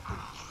miss.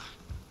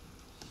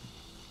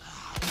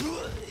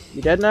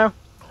 You dead now?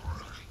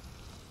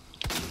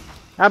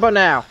 How about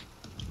now?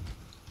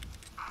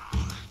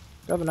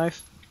 Do I have a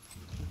knife?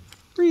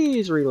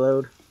 Please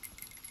reload.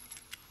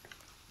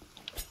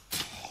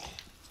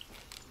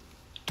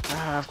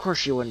 Of course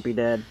she wouldn't be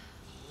dead.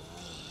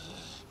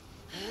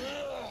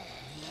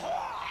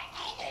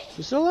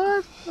 She's still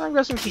alive? I'm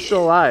guessing she's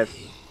still alive.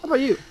 How about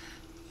you?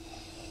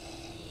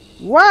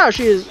 Wow,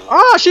 she is...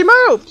 Oh, she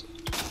moved!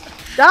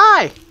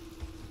 Die!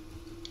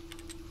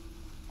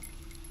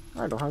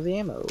 I don't have the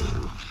ammo.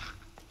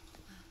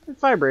 It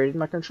vibrated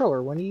my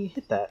controller when he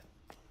hit that.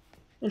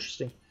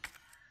 Interesting.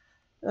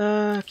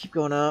 Keep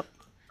going up.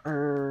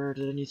 Or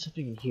did I need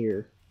something in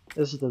here?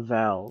 This is the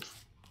valve.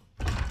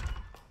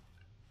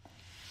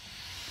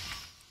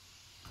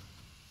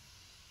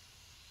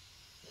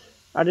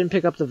 I didn't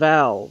pick up the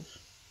valve.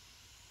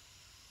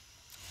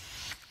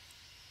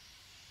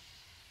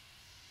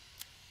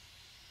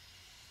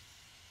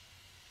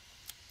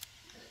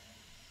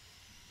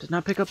 Did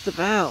not pick up the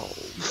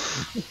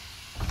valve.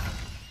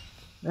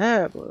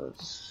 That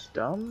was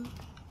dumb.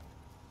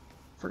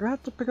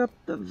 Forgot to pick up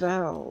the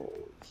valve.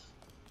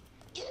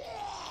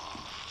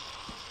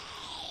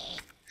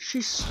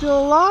 She's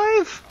still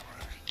alive?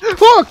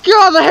 Oh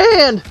god, the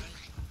hand!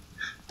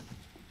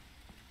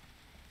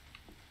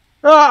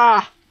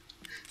 Ah!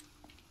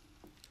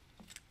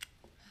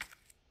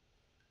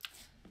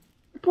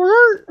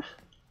 Hurt.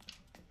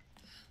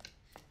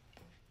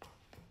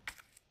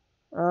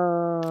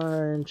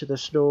 Into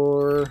this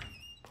door.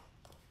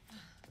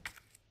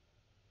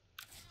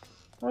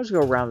 I'll just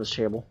go around this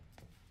table.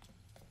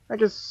 I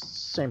guess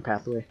same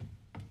pathway.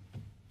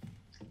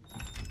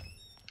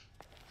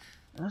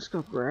 Let's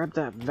go grab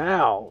that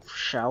valve,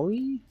 shall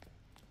we?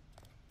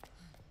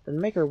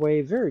 Then make our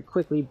way very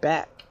quickly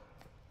back.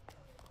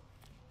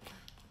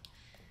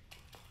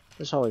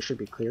 This hallway should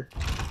be clear.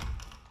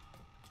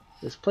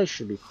 This place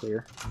should be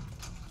clear.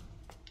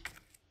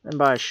 And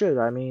by should,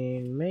 I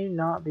mean may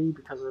not be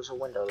because there's a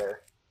window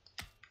there.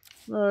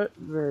 But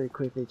very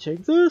quickly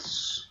take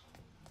this.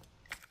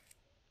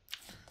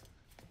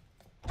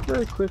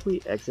 Very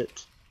quickly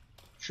exit.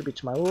 Should be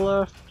to my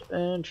left,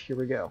 and here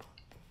we go.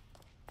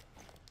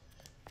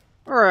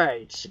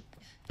 Alright,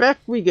 back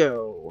we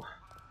go.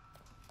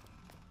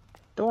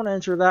 Don't want to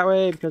enter that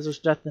way because there's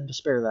death and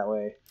despair that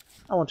way.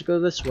 I want to go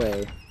this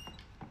way.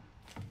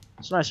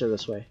 It's nicer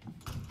this way.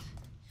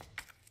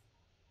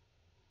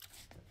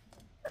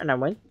 And I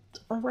went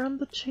around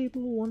the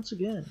table once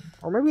again.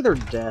 Or maybe they're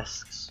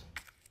desks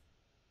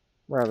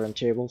rather than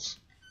tables.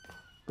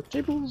 But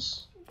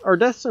tables or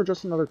desks are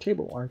just another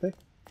table, aren't they?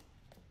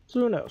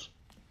 So who knows?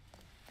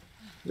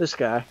 This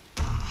guy.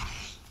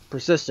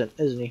 Persistent,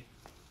 isn't he?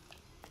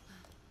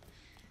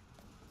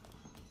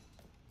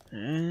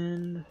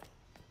 And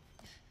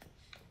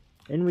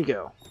in we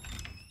go.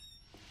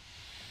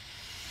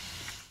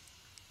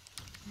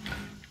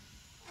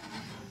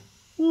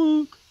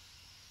 Look.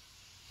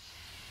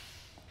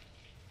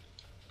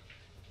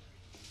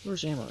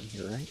 There's ammo in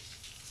here, right?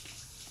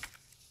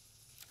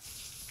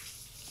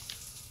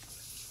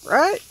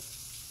 Right?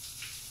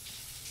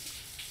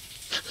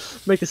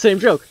 Make the same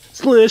joke.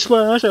 Splish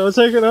splash, I was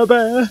taking a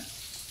bath.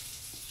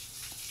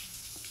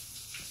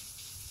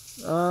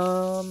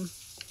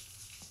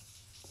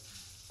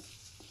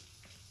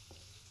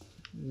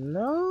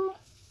 No?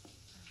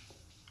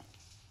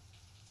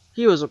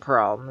 He was a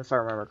problem, if I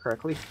remember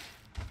correctly.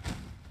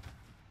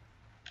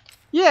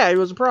 Yeah, he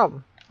was a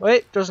problem.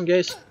 Wait, just in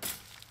case.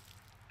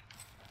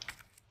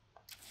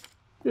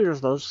 You're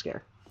just those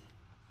scared.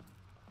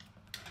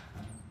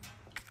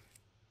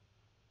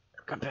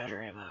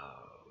 Gunpowder ammo.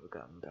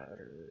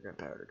 Gunpowder.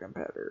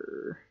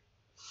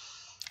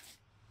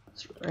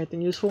 Is there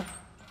anything useful?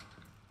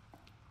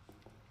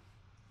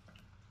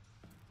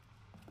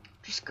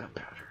 Just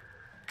gunpowder.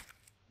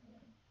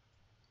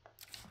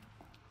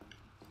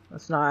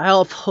 That's not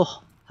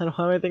helpful. I don't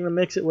have anything to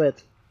mix it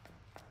with.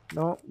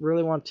 Don't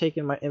really want to take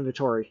in my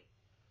inventory.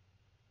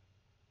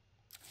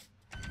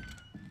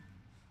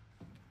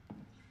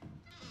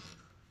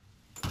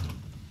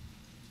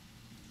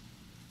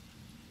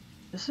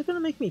 Is it gonna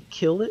make me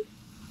kill it?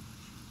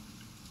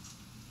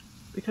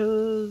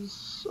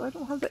 Because I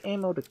don't have the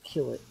ammo to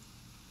kill it.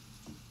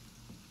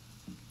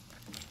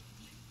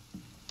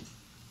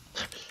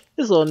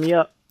 It's loading me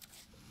up.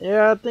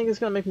 Yeah, I think it's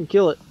gonna make me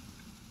kill it.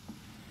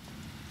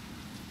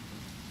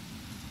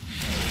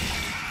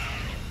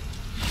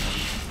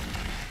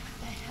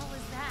 The hell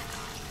is that?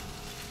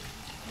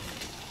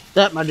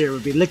 That, my dear,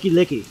 would be licky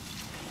licky.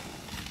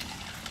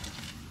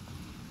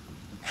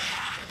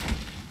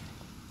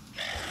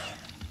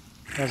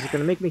 Is it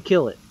gonna make me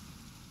kill it?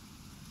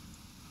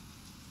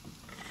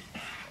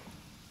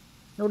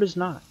 No, it is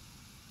not.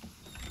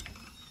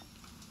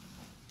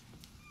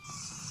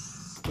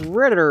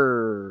 Red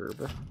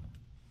herb.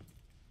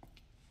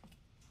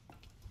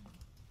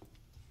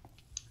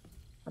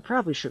 I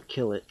probably should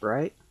kill it,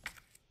 right?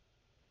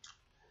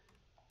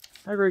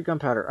 High grade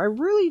gunpowder. I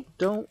really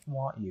don't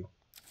want you.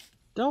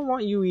 Don't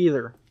want you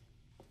either.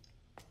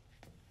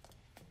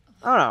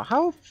 I don't know.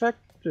 How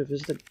effective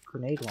is the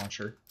grenade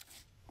launcher?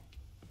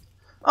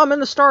 Oh, I'm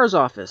in the STARS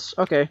office.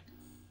 Okay.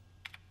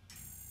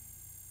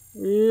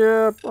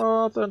 Yep,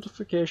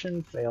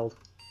 authentication failed.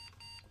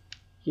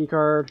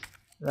 Keycard.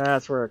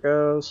 That's where it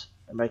goes.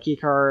 And by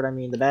keycard, I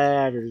mean the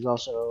bag. There's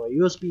also a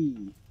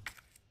USB.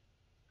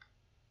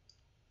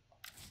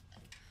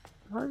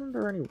 Why isn't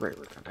there any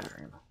regular gunpowder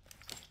ammo?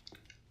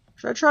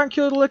 Should I try and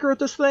kill the liquor with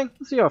this thing?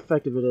 Let's see how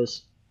effective it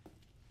is.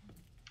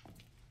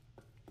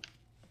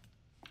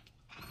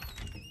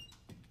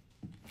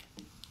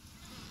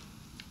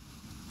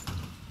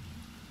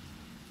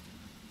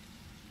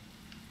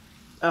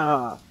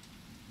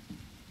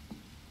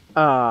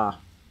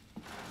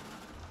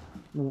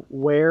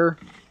 Where?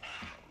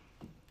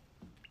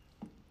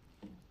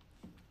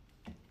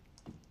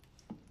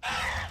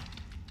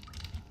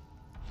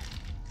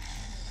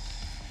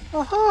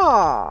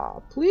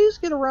 Aha! Please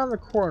get around the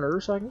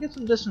corner so I can get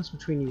some distance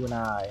between you and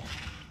I.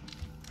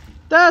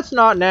 That's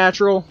not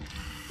natural.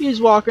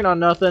 He's walking on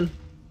nothing.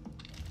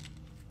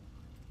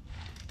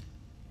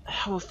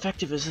 How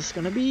effective is this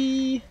gonna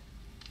be?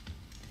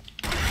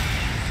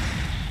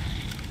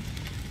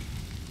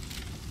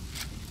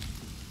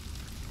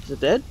 Is it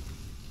dead?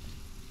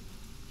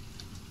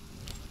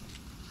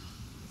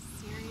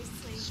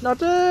 Seriously? It's not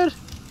dead.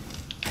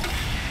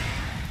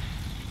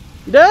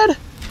 You dead?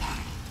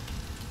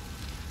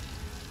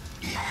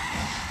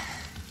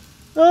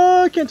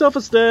 Oh, I can't tell if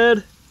it's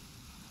dead.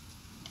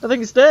 I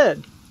think it's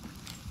dead.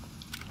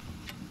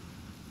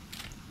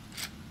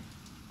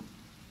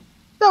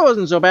 That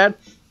wasn't so bad.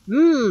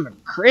 Mmm,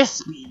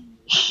 crispy.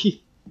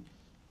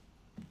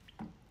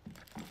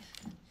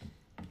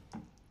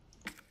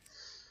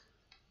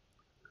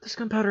 There's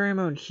gunpowder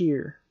ammo in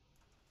here.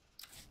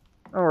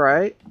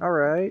 Alright,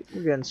 alright.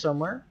 We're getting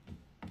somewhere.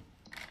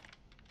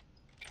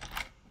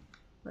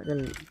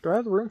 Do I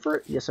have the room for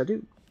it? Yes, I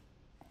do.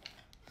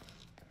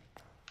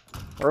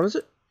 Where was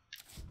it?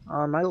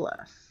 On my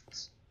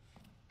left.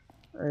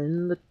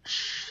 In the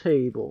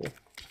table.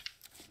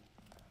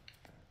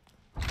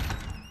 I'd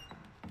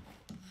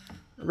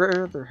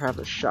rather have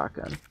a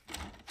shotgun.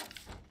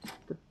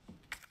 The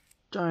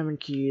diamond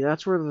key,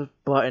 that's where the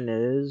button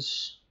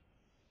is.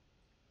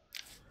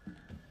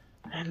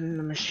 And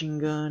the machine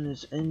gun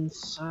is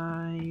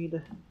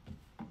inside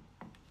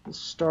the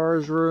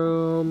STARS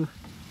room.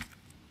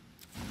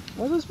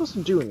 What was I supposed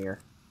to do in here?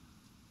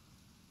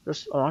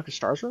 Just unlock the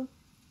STARS room?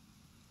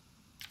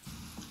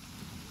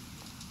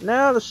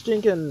 Now the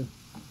stinking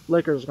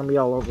liquor's gonna be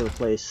all over the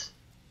place.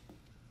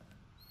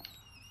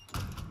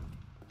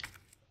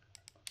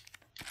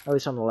 At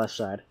least on the left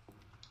side.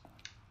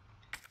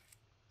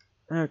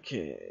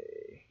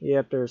 Okay.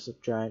 Yep, there's the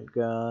giant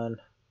gun.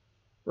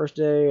 First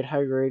aid,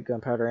 high grade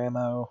gunpowder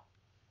ammo.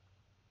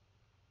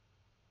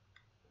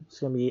 It's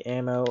gonna be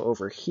ammo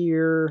over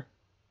here.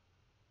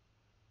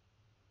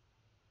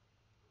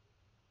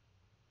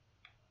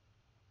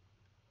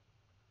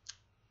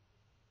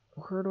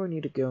 Where do I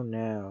need to go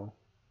now?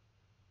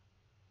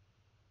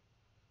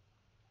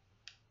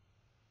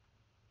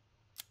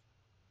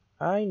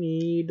 I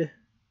need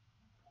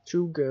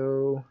to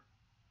go.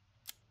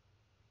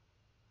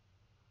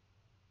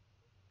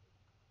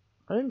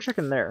 I didn't check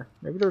in there.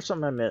 Maybe there was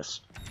something I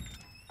missed.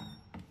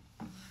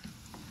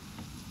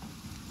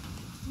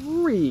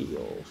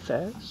 Real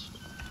fast.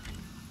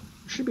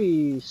 There should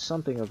be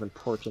something of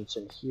importance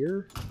in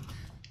here.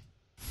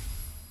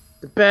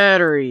 The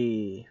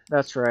battery!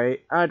 That's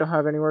right. I don't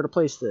have anywhere to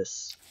place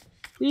this.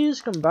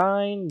 Please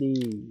combine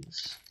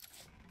these.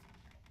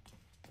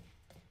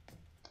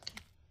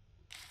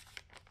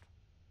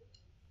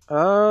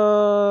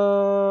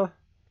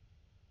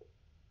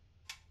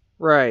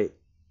 Right.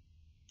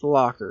 The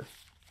locker.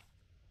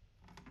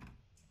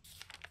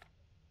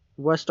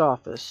 West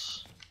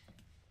office.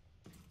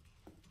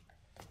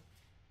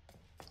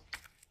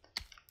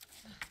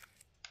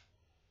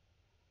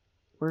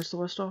 Where's the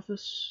West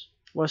office?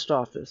 West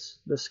office.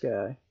 This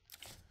guy.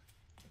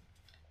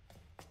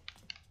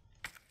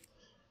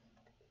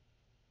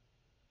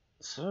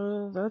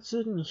 So that's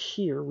it in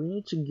here. We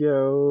need to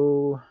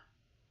go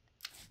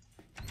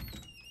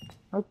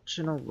out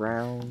and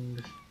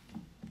around.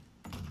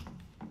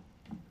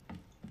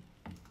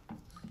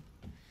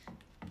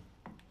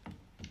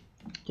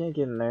 Can't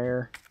get in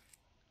there.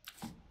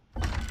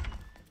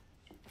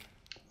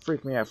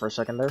 Freaked me out for a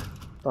second there.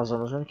 Thought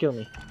someone was gonna kill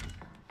me.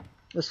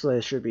 This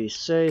place should be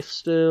safe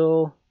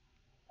still.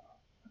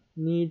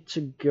 Need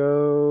to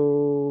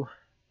go.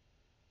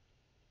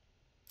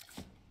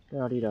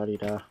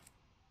 Da-dee-da-dee-da.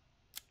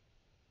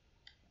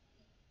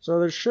 So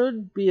there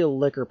should be a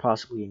liquor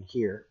possibly in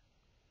here.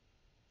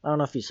 I don't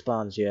know if he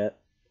spawns yet.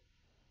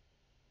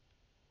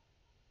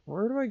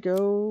 Where do I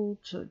go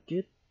to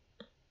get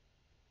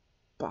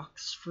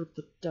box for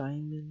the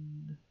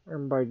diamond? Or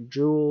by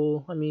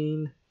jewel, I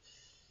mean.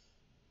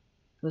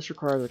 This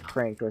requires a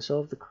crank. Do I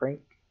still have the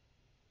crank?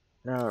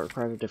 No, it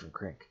requires a different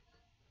crank.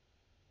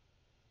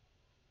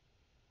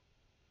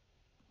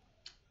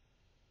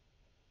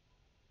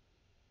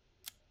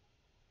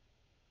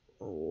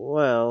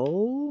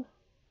 Well,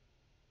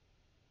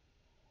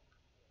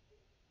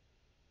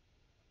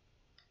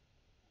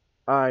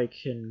 I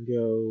can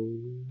go.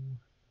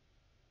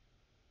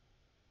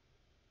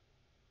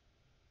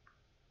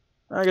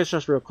 I guess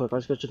just real quick,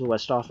 let's go to the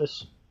West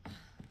office.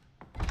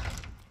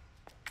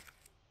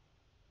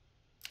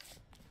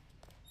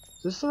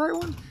 Is this the right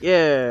one?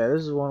 Yeah,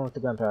 this is the one with the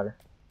gunpowder.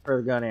 Or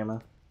the gun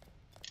ammo.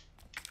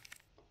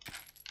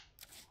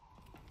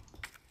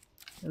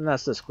 And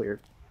that's this cleared.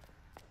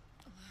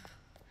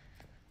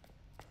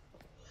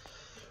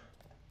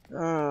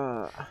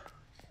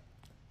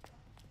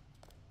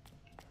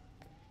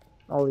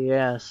 All he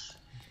asks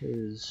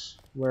is,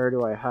 where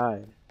do I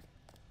hide?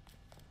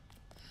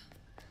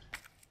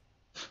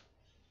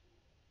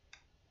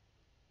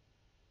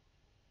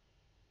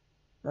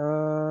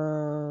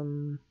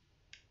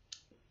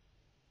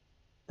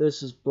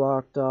 This is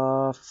blocked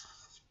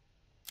off.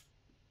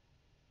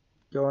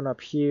 Going up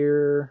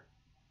here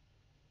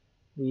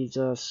leads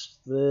us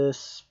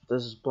this.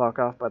 This is blocked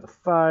off by the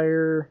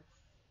fire.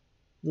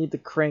 Need the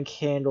crank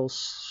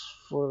handles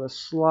for the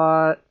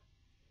slot.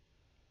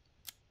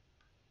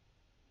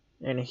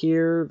 And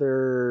here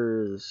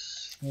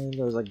there's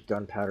like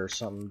gunpowder or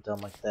something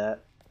dumb like that.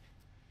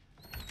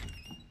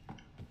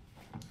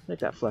 Take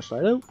that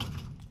flashlight out.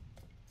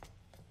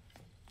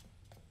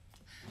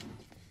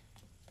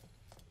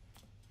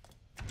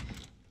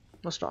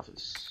 West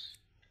office.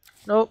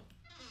 Nope.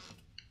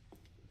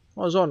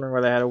 I was wondering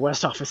why they had a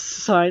West office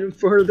sign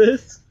for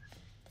this.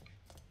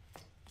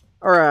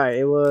 Alright,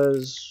 it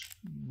was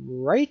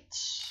right,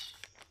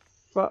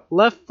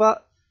 left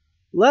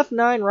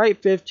 9,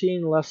 right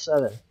 15, left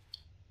 7.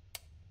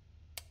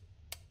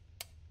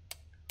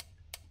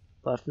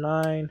 Left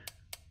 9,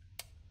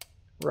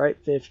 right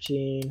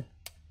 15,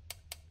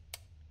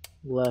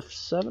 left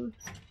 7.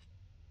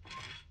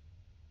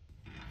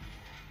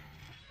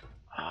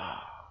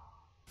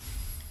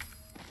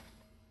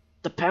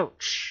 The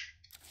pouch.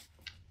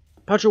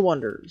 Pouch of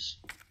Wonders.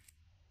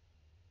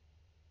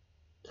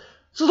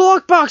 So the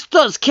lockbox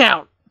does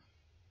count!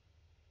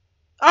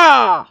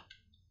 Ah!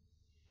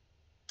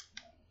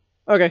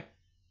 Okay.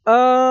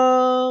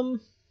 Now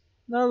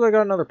that I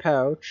got another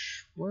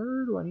pouch,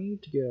 where do I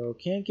need to go?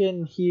 Can't get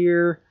in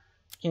here.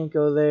 Can't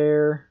go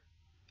there.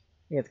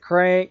 Get the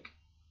crank.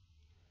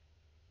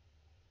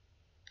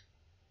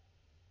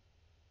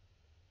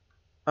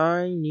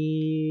 I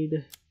need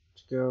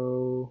to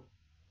go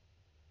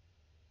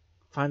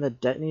find the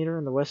detonator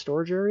in the west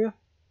storage area.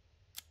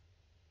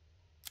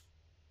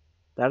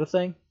 That a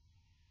thing?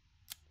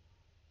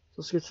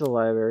 Let's get to the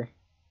library.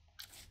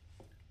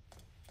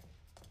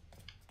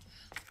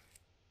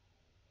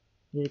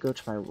 Need to go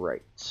to my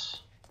right.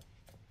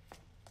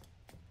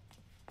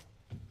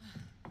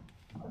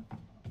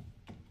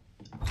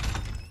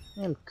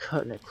 I'm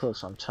cutting it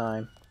close on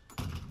time.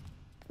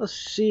 Let's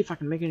see if I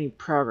can make any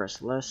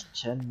progress. Less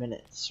 10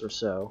 minutes or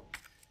so.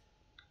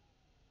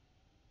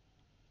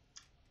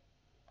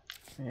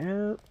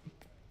 Yep.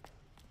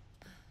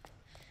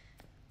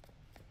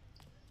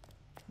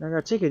 Now I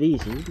gotta take it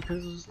easy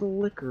because the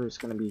liquor is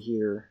gonna be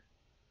here.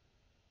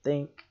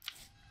 Think.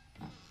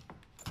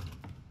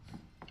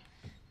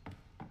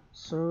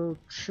 So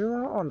chill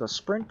out on the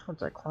sprint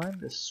once I climb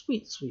this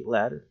sweet, sweet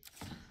ladder.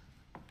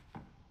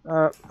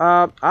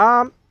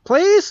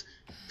 Please?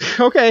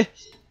 Okay.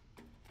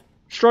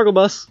 Struggle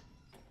bus.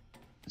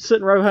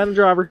 Sitting right behind the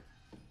driver.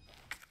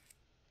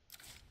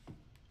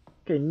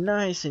 Okay,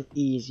 nice and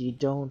easy.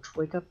 Don't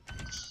wake up,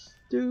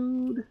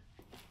 dude.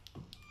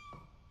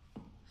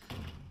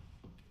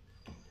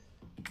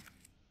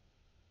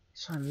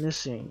 So I'm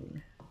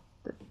missing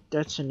the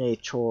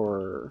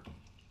detonator.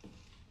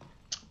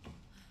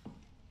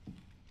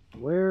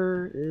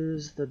 Where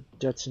is the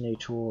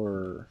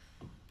detonator?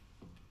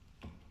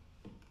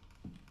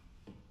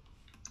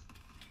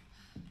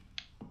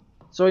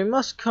 So he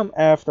must come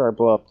after I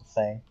blow up the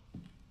thing.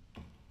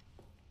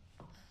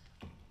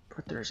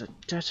 But there's a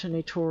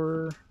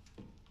detonator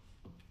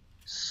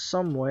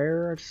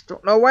somewhere. I just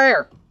don't know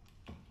where.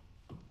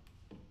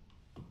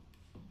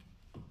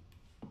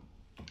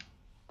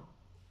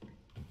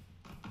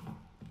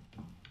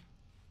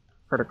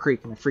 Heard a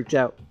creak and I freaked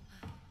out.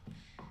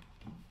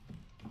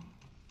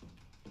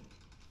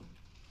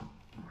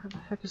 Where the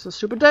heck is the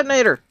stupid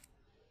detonator?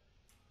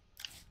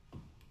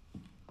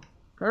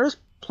 Can I just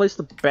place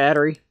the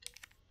battery?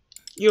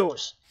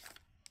 Use.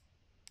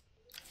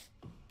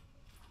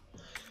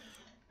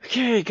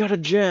 Okay, got a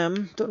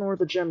gem. Don't know where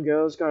the gem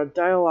goes. Got a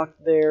dialogue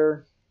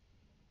there.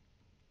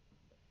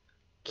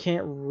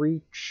 Can't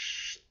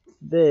reach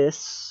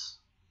this.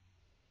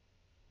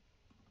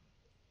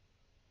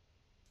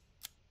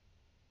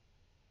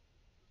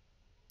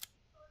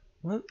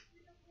 What?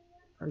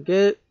 I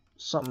get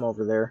something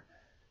over there.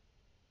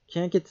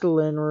 Can't get to the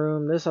linen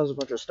room. This has a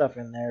bunch of stuff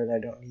in there that I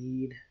don't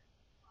need.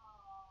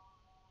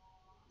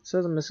 It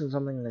says I'm missing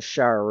something in the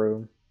shower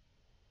room.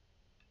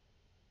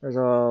 There's a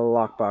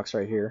lockbox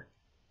right here.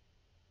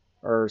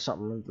 Or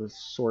something of the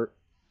sort.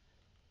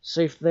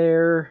 Safe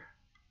there.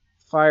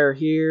 Fire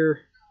here.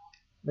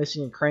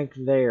 Missing a crank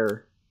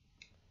there.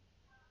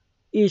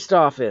 East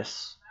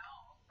office.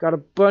 Got a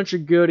bunch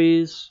of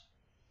goodies.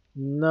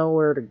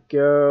 Nowhere to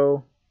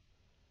go.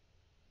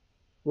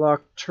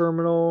 Locked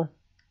terminal.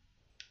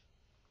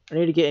 I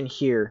need to get in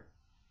here.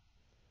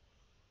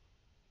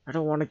 I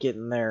don't want to get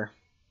in there.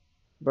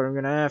 But I'm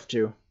gonna have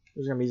to.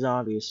 There's gonna be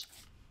zombies.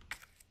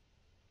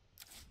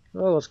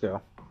 Well, let's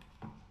go.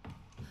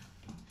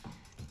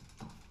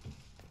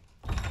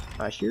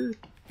 I hear,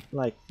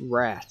 like,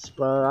 rats,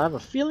 but I have a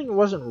feeling it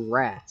wasn't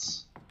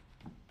rats.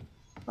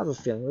 I have a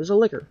feeling it was a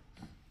liquor.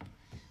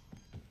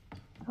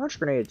 How much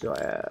grenades do I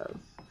have?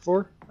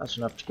 4? That's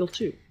enough to kill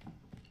 2.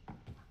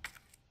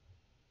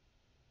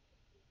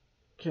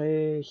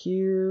 Okay,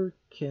 here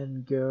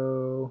can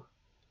go...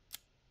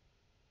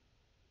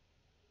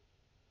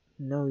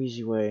 No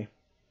easy way.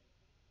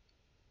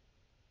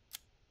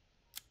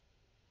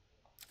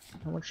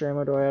 How much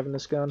ammo do I have in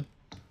this gun?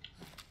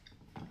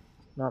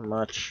 Not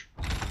much.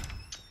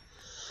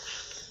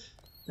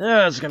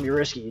 Ah, it's gonna be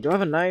risky. Do I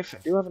have a knife?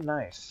 I do have a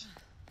knife.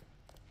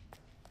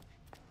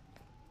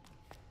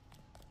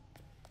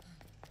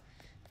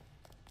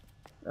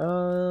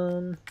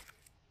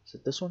 Is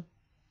it this one?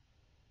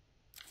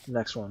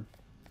 Next one.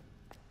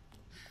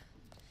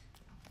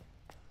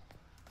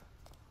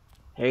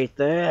 Hate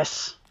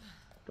this.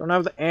 Don't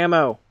have the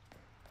ammo.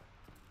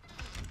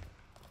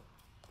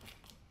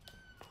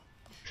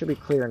 Should be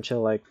clear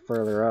until, like,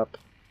 further up.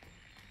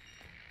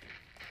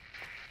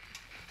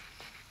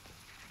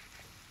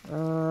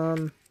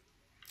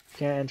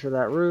 Can't enter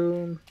that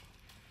room.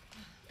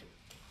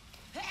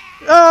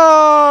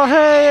 Oh,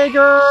 hey,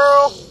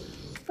 girl!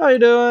 How you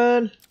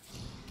doing?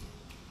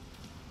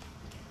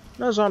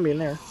 No zombie in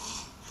there.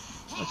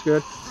 That's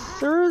good.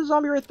 There is a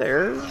zombie right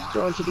there.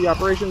 Go into the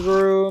operations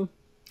room.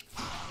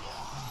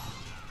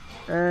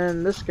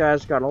 And this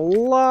guy's got a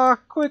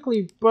lock.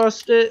 Quickly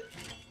bust it.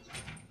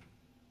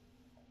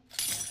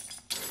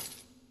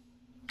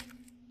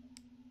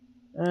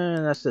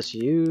 And that's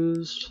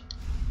disused.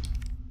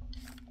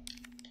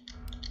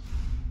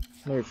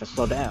 Maybe if I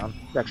slow down,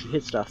 I actually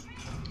hit stuff.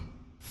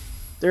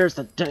 There's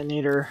the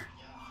detonator.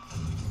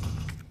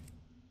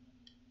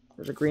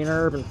 There's a green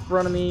herb in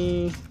front of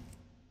me.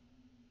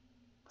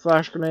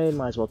 Flash grenade,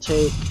 might as well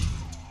take.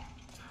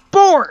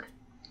 Board!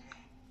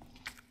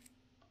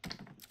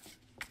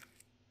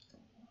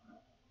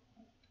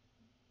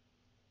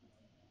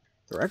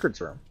 The records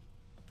room.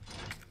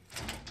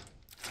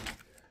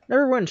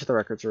 Never went to the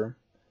records room.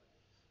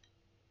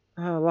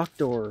 Locked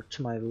door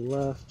to my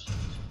left.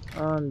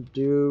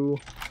 Undo.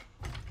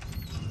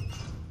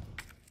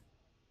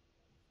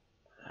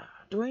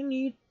 Do I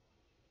need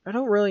I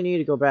don't really need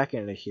to go back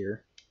into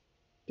here.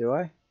 Do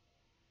I?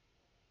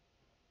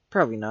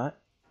 Probably not.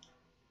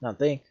 Not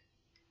think.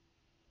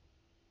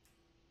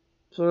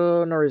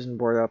 So, no reason to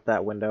board up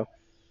that window.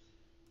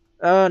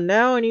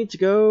 Now I need to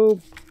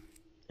go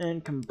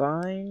and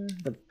combine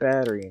the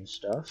battery and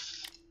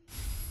stuff.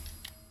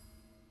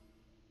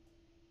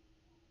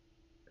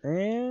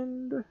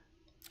 And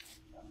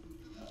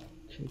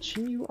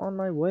continue on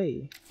my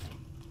way.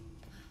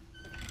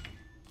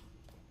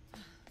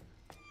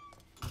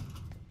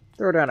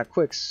 Throw down a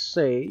quick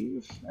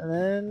save, and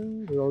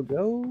then we'll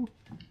go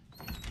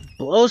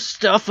blow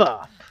stuff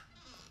up.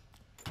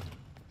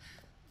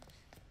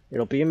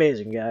 It'll be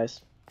amazing,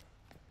 guys.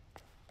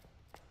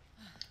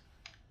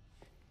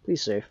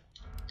 Please save.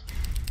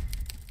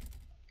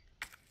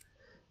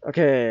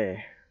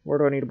 Okay, where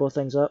do I need to blow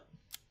things up?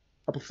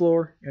 Up a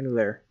floor, into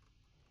there.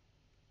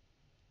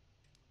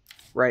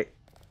 Right.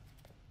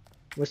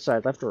 Which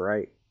side, left or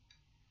right?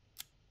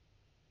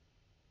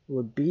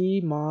 Would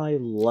be my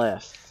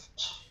left.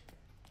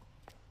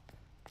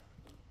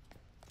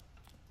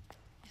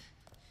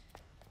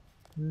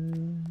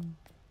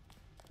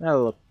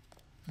 That'll look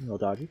a little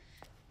dodgy.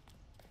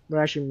 But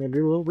actually maybe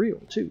a little real,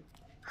 too.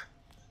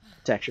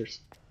 Textures.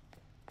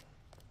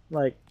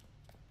 Like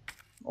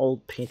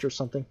old paint or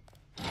something.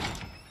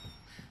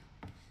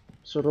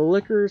 So the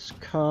liquors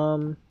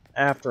come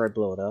after I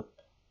blow it up.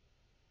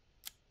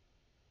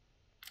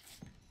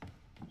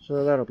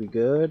 So that'll be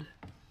good.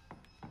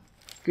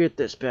 Get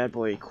this bad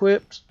boy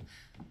equipped.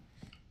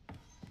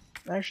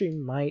 Actually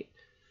might.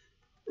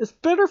 It's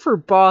better for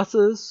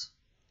bosses,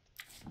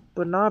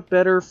 but not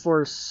better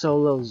for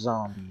solo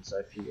zombies,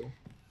 I feel.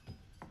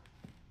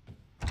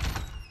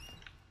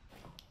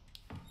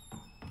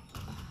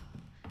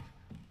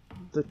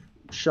 The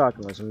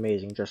shotgun was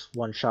amazing. Just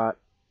one shot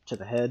to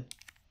the head.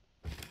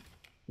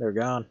 They're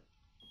gone.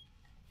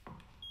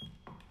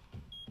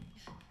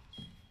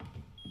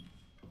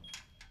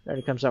 Then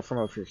he comes out from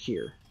over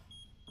here.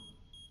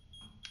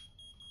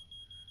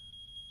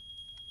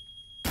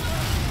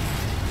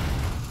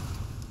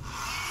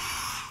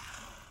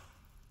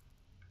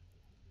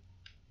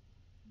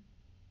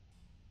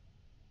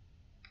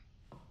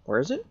 Where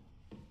is it?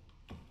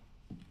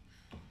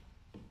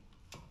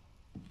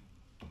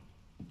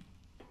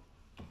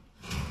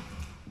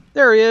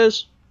 There he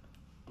is!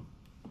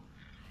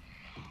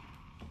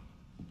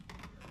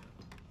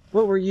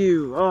 What were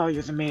you? Oh,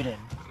 you're the maiden.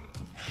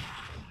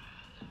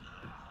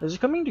 Is he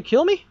coming to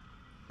kill me?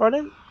 But I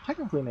didn't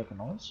technically make a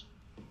noise.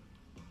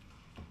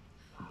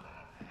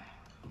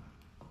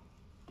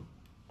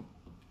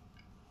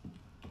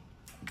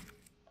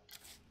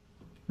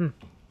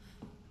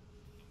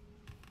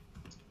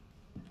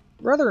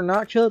 Rather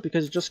not kill it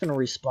because it's just gonna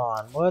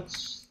respawn.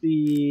 What's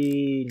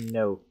the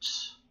note?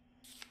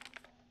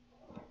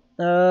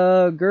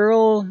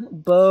 Girl,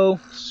 bow,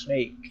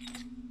 snake.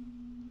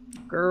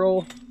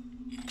 Girl,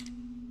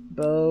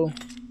 bow.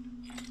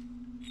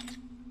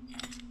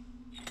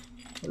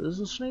 What is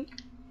this, a snake?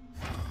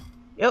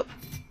 Yep.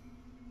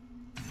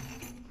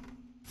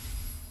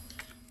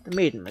 The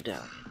maiden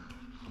medallion.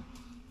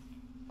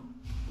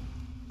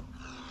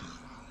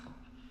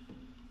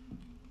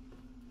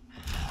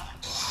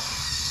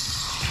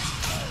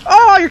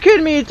 Oh, you're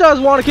kidding me! It does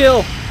want to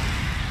kill!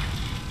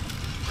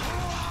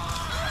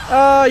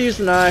 Use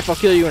the knife. I'll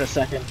kill you in a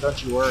second.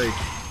 Don't you worry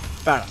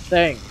about a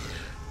thing.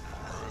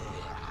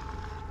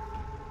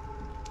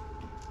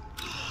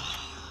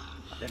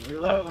 Then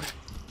reload.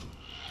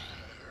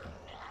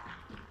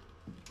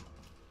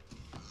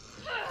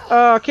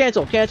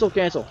 Cancel, cancel,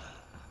 cancel.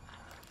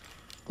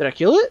 Did I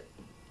kill it?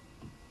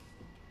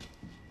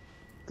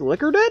 The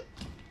liquor dead?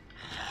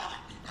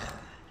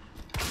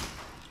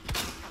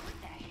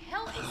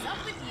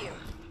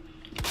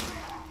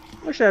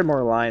 Wish I had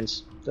more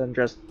lines than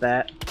just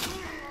that.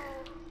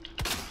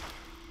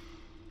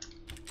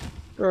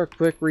 Throw a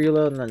quick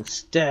reload and then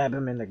stab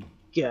him in the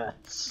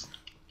guts.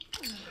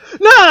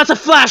 No, that's a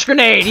flash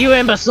grenade, you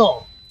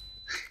imbecile!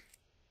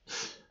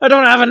 I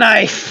don't have a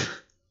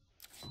knife!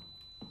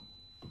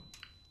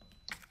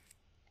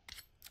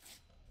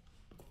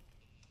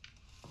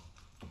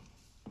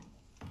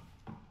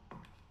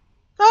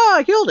 Oh,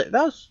 I killed it!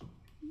 That was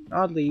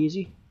oddly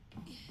easy.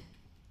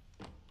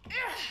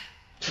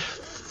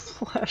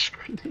 Flash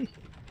grenade.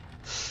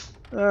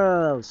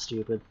 Oh, that was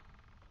stupid.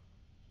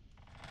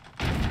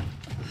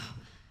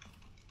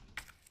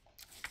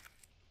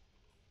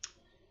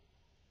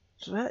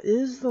 So that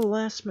is the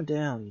last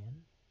medallion.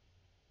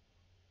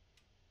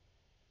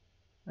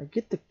 I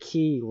get the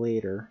key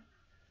later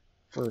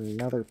for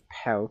another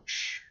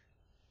pouch.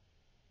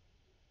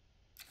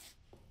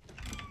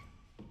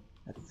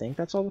 I think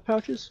that's all the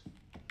pouches.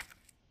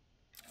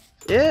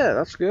 Yeah,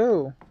 let's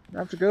go. I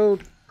have to go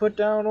put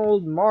down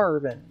old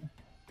Marvin.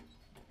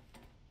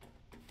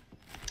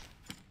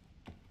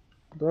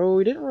 Though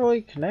we didn't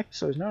really connect,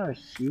 so he's not a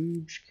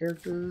huge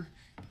character.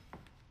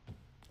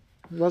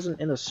 He wasn't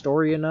in the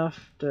story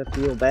enough to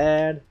feel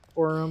bad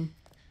for him.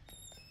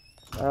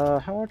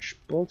 How much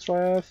bullets do I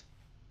have?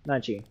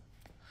 19.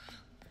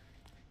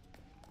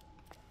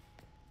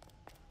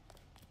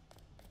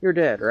 You're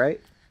dead,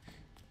 right?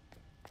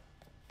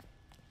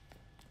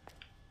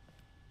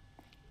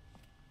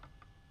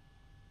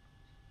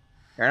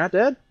 You're not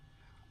dead?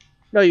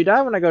 No, you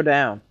die when I go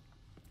down.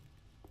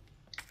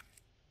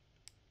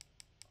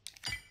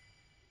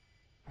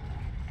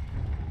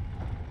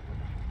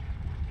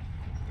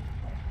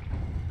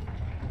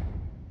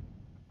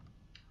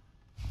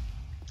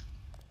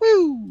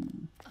 Woo!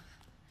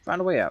 Find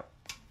a way out.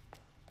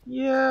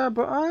 Yeah,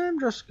 but I'm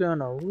just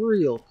gonna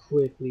real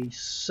quickly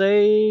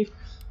save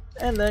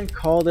and then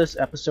call this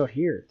episode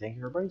here. Thank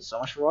you everybody so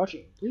much for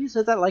watching. Please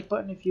hit that like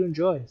button if you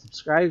enjoy.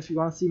 Subscribe if you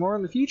want to see more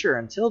in the future.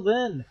 Until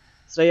then,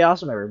 stay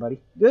awesome everybody.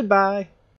 Goodbye!